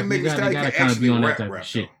 They got to kind of be on that type of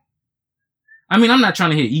shit. I mean, I'm not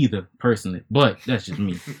trying to hear either, personally, but that's just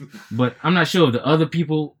me. But I'm not sure if the other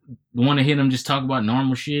people want to hear them just talk about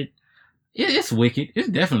normal shit. It's wicked. It's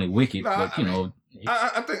definitely wicked, but you know.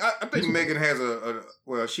 I think Megan has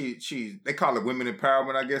they call it women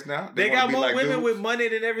empowerment, I guess now. They got more women with money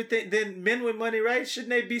than men with money, right?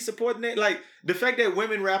 Shouldn't they be supporting it? Like the fact that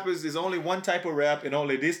women rappers is only one type of rap and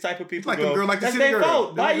only this type of people like girl, like that's their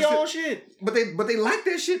fault. Buy your own shit. But they like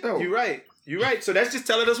that shit though. You're right. So that's just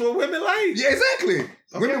telling us what women like. Yeah, exactly.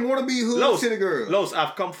 Okay. Women want to be hood city girls. Los,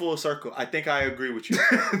 I've come full circle. I think I agree with you.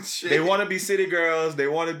 They want to be city girls. They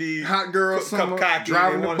want to be hot girls.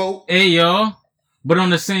 Driving the boat. Hey y'all, but on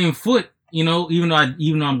the same foot, you know, even though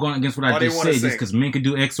I'm going against what I just said, just because men could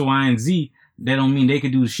do X, Y, and Z, that don't mean they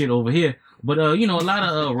could do the shit over here. But you know, a lot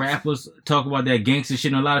of rappers talk about that gangster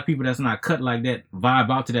shit, and a lot of people that's not cut like that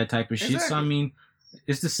vibe out to that type of shit. Exactly. So I mean,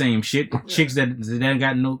 it's the same shit. Yeah. Chicks that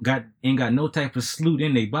ain't got no type of salute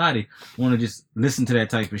in their body want to just listen to that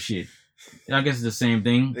type of shit. I guess it's the same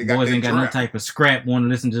thing. Boys ain't got no type of scrap. Want to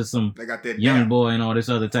listen to some young boy and all this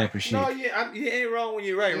other type of shit. No, yeah, you ain't wrong when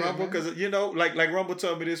you're right, Rumble. Because you know, like Rumble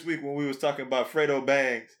told me this week when we was talking about Fredo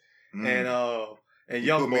Bangs and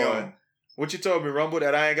Young Boy. What you told me, Rumble,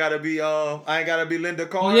 that I ain't gotta be Linda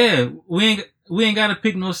Carter. Oh yeah, we ain't gotta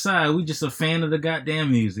pick no side. We just a fan of the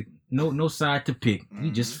goddamn music. No side to pick.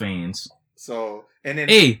 We just fans. So and then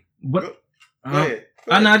go ahead.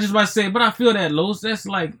 I know I just about to say, but I feel that Los. That's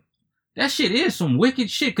like that shit is some wicked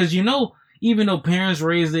shit. Cause you know, even though parents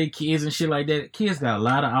raise their kids and shit like that, kids got a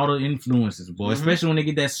lot of outer influences, boy. Especially when they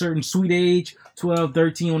get that certain sweet age, 12,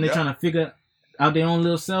 13, when they're trying to figure out their own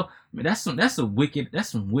little self. Man, that's some wicked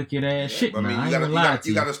ass shit. I mean,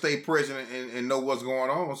 you gotta stay present and know what's going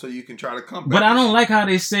on so you can try to come back. But I don't like how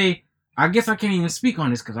they say I guess I can't even speak on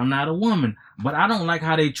this because I'm not a woman, but I don't like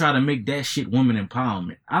how they try to make that shit woman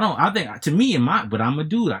empowerment. I think, to me, but I'm a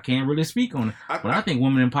dude. I can't really speak on it. But I think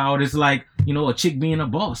woman empowered is like, a chick being a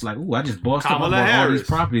boss. Like, ooh, I just bossed up all these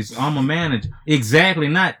properties. I'm a manager. Exactly,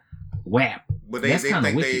 not WAP. But they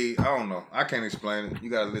think wicked. I don't know. I can't explain it. You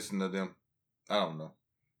gotta listen to them. I don't know.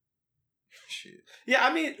 Shit. Yeah,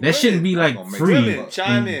 I mean, that shouldn't be like free. Women,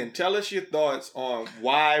 chime in. Tell us your thoughts on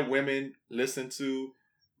why women listen to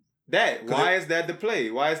that. Why is that the play?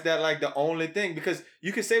 Why is that like the only thing? Because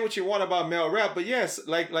you can say what you want about male rap, but yes,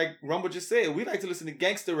 like Rumble just said, we like to listen to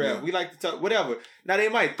gangster rap. Yeah. We like to talk whatever. Now they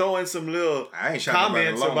might throw in some little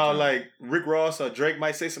comments about like Rick Ross or Drake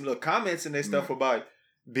might say some little comments in their stuff about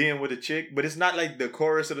being with a chick, but it's not like the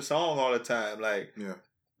chorus of the song all the time. Like,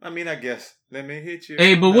 I mean, I guess let me hit you.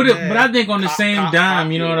 Hey, but but I think on the same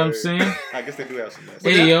dime, you know what I'm saying? I guess they do have some.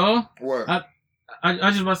 Hey, y'all. What?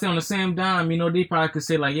 I just about to say on the same dime, they probably could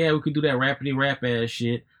say like, yeah, we could do that rapidy rap ass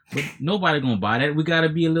shit, but nobody gonna buy that. We gotta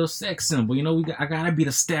be a little sex symbol, I gotta be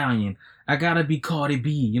the stallion. I gotta be Cardi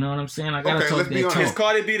B. You know what I'm saying? I gotta talk that talk. Is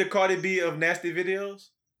Cardi B the Cardi B of nasty videos?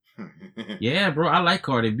 Yeah, bro, I like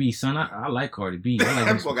Cardi B, son. I like Cardi B. I like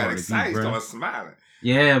that boy got excited, started smiling.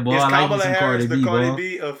 Yeah, boy, I like some Cardi B, bro. Cardi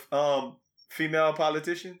B of female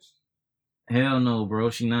politicians? Hell no, bro.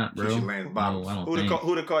 She not, bro. She lands bottles. No,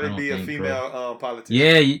 who the Cardi B of female politicians?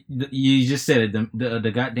 Yeah, you just said it.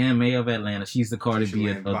 The goddamn mayor of Atlanta. She's the Cardi B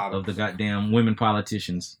of the goddamn women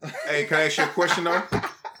politicians. Hey, can I ask you a question though?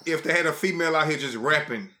 If they had a female out here just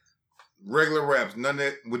rapping regular raps, none of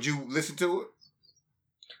that, would you listen to it?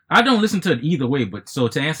 I don't listen to it either way, but so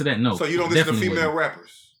to answer that, no. So you don't listen to female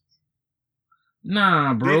rappers?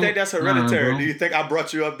 Nah, bro. Do you think that's hereditary? Do you think I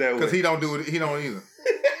brought you up that way? Because he don't do it. He don't either.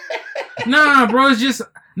 Nah, bro. It's just,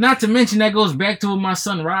 not to mention that goes back to what my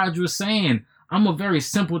son Raj was saying. I'm a very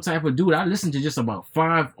simple type of dude. I listen to just about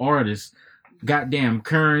 5 artists. Goddamn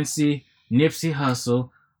Currency, Nipsey Hussle,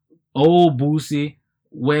 Old Boosie,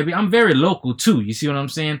 Webby. I'm very local too. You see what I'm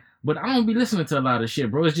saying? But I don't be listening to a lot of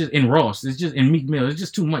shit, bro. It's just in Ross. It's just in Meek Mill. It's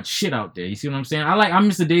just too much shit out there. You see what I'm saying? I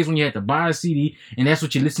miss the days when you had to buy a CD and that's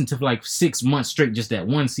what you listen to for like 6 months straight, just that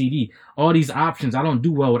one CD. All these options, I don't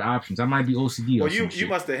do well with options. I might be OCD or some shit. You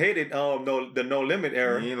must have hated the No Limit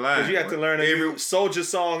era. Because you had to learn a new Soldier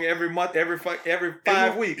song every month, every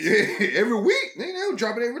 5 weeks. Every week? They don't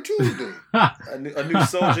drop it every Tuesday. a new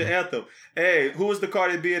Soldier anthem. Hey, who was the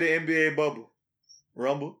Cardi B of the NBA bubble?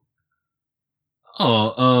 Rumble?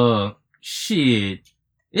 Oh, shit.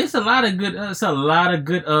 It's a lot of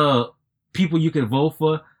good, people you can vote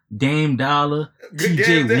for. Dame Dollar,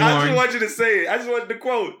 TJ Warren. I just want you to say it. I just want the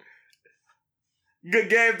quote. Good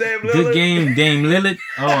game, Dame Lillard. Good game, Dame Lillard.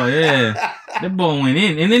 Oh, yeah. That boy went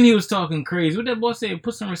in. And then he was talking crazy. What that boy said?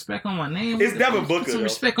 Put some respect on my name. It's Devin Booker. Put some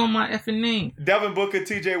respect on my effing name. Devin Booker,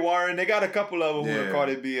 TJ Warren. They got a couple of them who are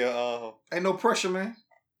Cardi B. Ain't no pressure, man.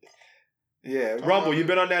 Yeah, Rumble, you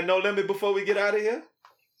been on that No Limit before we get out of here?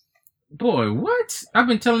 Boy, what? I've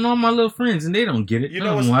been telling all my little friends and they don't get it. They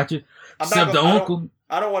don't watch it. Except the uncle.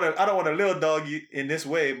 I don't want to little dog you in this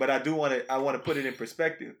way, but I want to put it in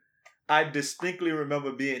perspective. I distinctly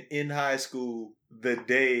remember being in high school the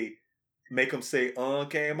day Make 'Em Say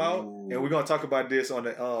came out. Ooh. And we're gonna talk about this on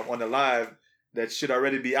the live that should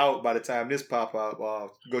already be out by the time this pop out.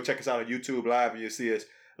 Go check us out on YouTube Live and you'll see us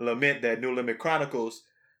lament that No Limit Chronicles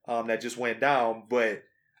that just went down. But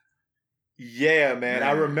yeah, man,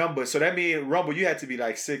 I remember. So that means, Rumble, you had to be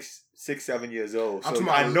like 6, 7 years old. So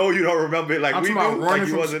I know you don't remember it like we do. Like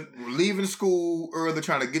you wasn't leaving school early,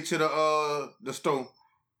 trying to get to the store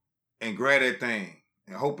and grab that thing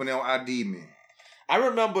and hoping they'll ID me.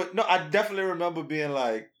 I definitely remember being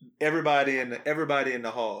like everybody in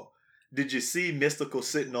the hall. Did you see Mystical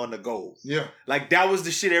sitting on the goal? Yeah. Like that was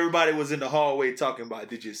the shit everybody was in the hallway talking about.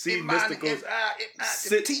 Did you see Mystical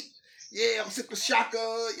sit? Yeah, I'm sick of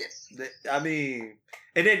Shaka. Yeah. I mean,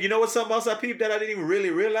 and then you know what? Something else I peeped that I didn't even really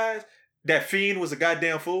realize? That Fiend was a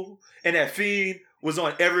goddamn fool, and that Fiend was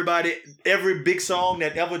on every big song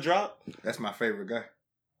that ever dropped. That's my favorite guy.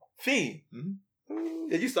 Fiend.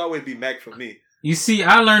 Mm-hmm. It used to always be Mac for me. You see,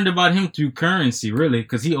 I learned about him through Currency, really,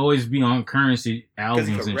 because he always be on Currency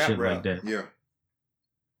albums and shit like that. Yeah.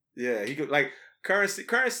 Yeah, he could like Currency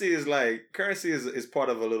is part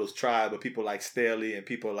of a little tribe of people like Staley and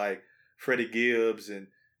people like Freddie Gibbs, and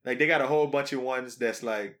like they got a whole bunch of ones that's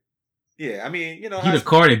like, yeah, I mean, you know, he the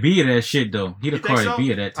Cardi B of that shit though. He the Cardi B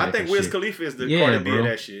of that type. I think Wiz Khalifa is the Cardi B of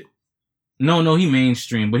that shit. No, he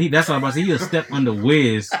mainstream, but that's all I'm about to say. He'll step under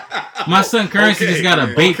Wiz. My son Currency just got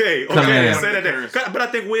a bait. Okay. Say that. But I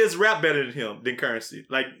think Wiz rap better than Currency.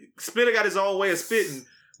 Like Spitter got his own way of spitting,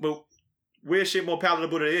 but Wiz shit more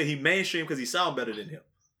palatable than him. He mainstream because he sound better than him.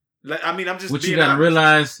 Like, I mean, I'm just. What being you gotta honest.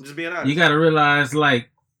 realize, I'm just being honest. you gotta realize, like,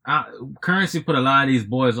 Currency put a lot of these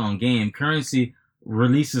boys on game. Currency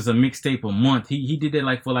releases a mixtape a month. He did that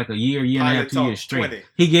like for like a year and a half, 2 years straight. 20.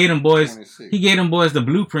 He gave them boys 26. he gave them boys the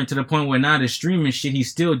blueprint to the point where now they're streaming shit.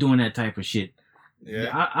 He's still doing that type of shit. Yeah.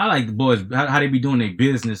 I like the boys how they be doing their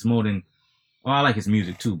business more than. Oh, I like his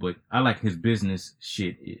music too, but I like his business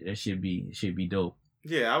shit. That should be dope.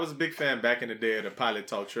 Yeah, I was a big fan back in the day of the Pilot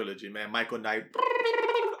Talk trilogy, man. Michael Knight,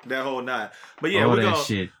 that whole nine. But yeah, All that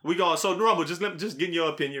shit. we go. So Rumble, just get your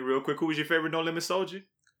opinion real quick. Who was your favorite No Limit Soldier?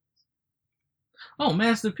 Oh,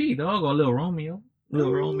 Master P, dog, or Lil Romeo.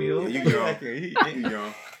 Lil Romeo. Yeah, you young. You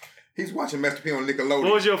young. He's watching Master P on Nickelodeon.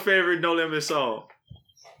 What was your favorite No Limit song?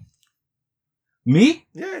 Me?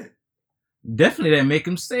 Yeah. Definitely that make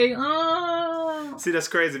him say, See, that's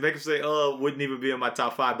crazy. Make him say, wouldn't even be in my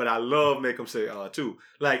top 5, but I love Make him say, too.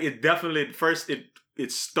 Like, it definitely, first,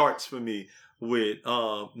 it starts for me with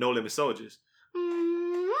No Limit Soldiers.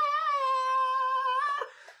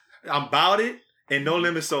 I'm About It and No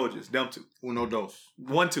Limit Soldiers. Them two. Uno dos.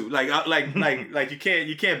 1, 2. Like you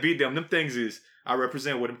can't beat them. Them things is, I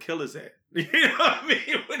represent where them killers at. You know what I mean?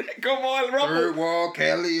 When they come on, Rumble. Third Wall,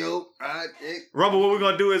 Calliope, Project. Rumble, what we're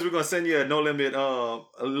gonna do is we're gonna send you a No Limit, a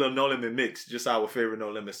little No Limit mix, just our favorite No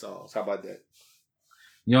Limit songs. How about that?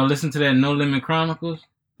 y'all listen to that No Limit Chronicles?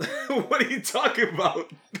 What are you talking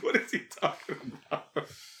about? What is he talking about?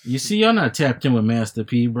 You see, y'all not tapped in with Master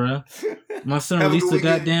P, bro. My son Have a released good a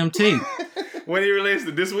goddamn tape. When he released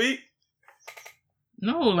it this week?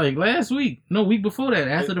 No, like last week. No, week before that.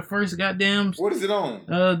 After the first goddamn What is it on? It's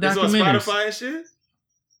on documentaries. Spotify and shit?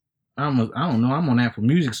 I don't know. I'm on Apple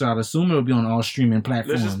Music, so I'd assume it'll be on all streaming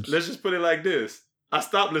platforms. Let's just put it like this. I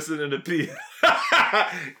stopped listening to P.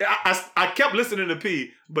 I kept listening to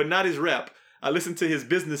P, but not his rap. I listened to his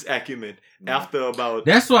business acumen after about.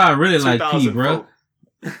 That's why I really like P, 2004. bro.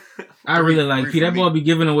 I really like P. That boy be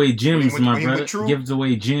giving away gems, when my he brother. went True? Gives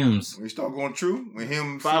away gems. When you start going true, when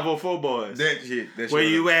him 504 Boys. that shit. Where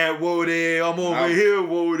you at, Woody? I'm over here,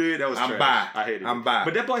 Woody. That was I'm trash. by. I hated it. I'm by.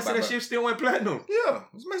 But that boy said Bye, that shit still went platinum. Yeah,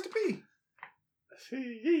 it's Master P.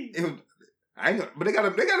 But they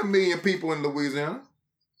got a million people in Louisiana.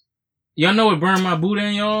 Y'all know what burned my boot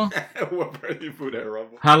in, y'all? What burned you for that,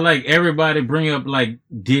 Rumble? How like everybody bring up like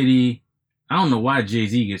Diddy. I don't know why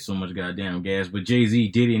Jay-Z gets so much goddamn gas, but Jay-Z,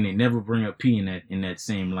 Diddy, and they never bring up P in that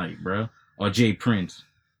same light, bro. Or Jay Prince.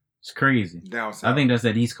 It's crazy. Down south. I think that's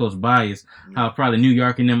that East Coast bias. How probably New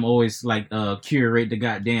York and them always like curate the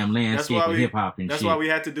goddamn landscape of hip hop and that's shit. why we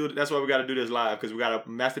had to do. That's why we got to do this live, because we got a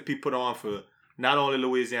Master P put on for not only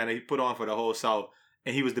Louisiana, he put on for the whole South,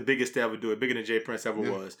 and he was the biggest to ever do it, bigger than Jay Prince ever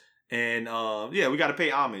was. And we got to pay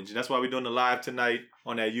homage. That's why we're doing the live tonight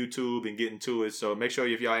on that YouTube and getting to it. So make sure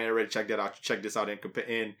if y'all ain't already check that out, check this out in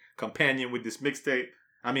companion with this mixtape.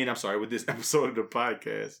 With this episode of the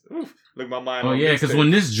podcast. Oof, look, my mind. Oh yeah, because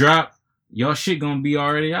when this drop, y'all shit gonna be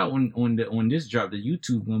already out. When this drop, the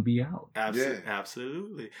YouTube gonna be out.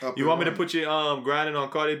 Absolutely. You want me to put your grinding on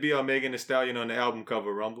Cardi B or Megan Thee Stallion on the album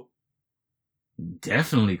cover, Rumble?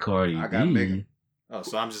 Definitely Cardi I got B. Megan. Oh,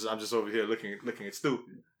 so I'm just over here looking at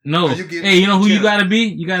stupid. No, hey, you know who you gotta be?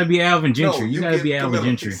 You gotta be Alvin Gentry. No, you gotta be Alvin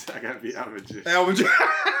Gentry. I gotta be Alvin Gentry. Alvin Gentry.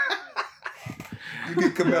 You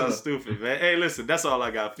get Camilla. Stupid, man. Hey, listen, that's all I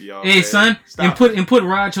got for y'all. Hey, man. son, Stop. and put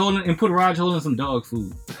Raj holding some dog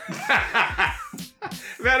food.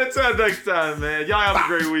 Man, until next time, man. Y'all have a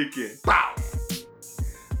great weekend. Bow.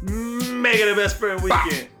 Make it a best friend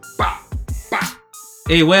weekend. Bow. Bow.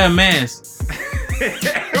 Hey, wear a mask.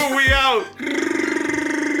 We out.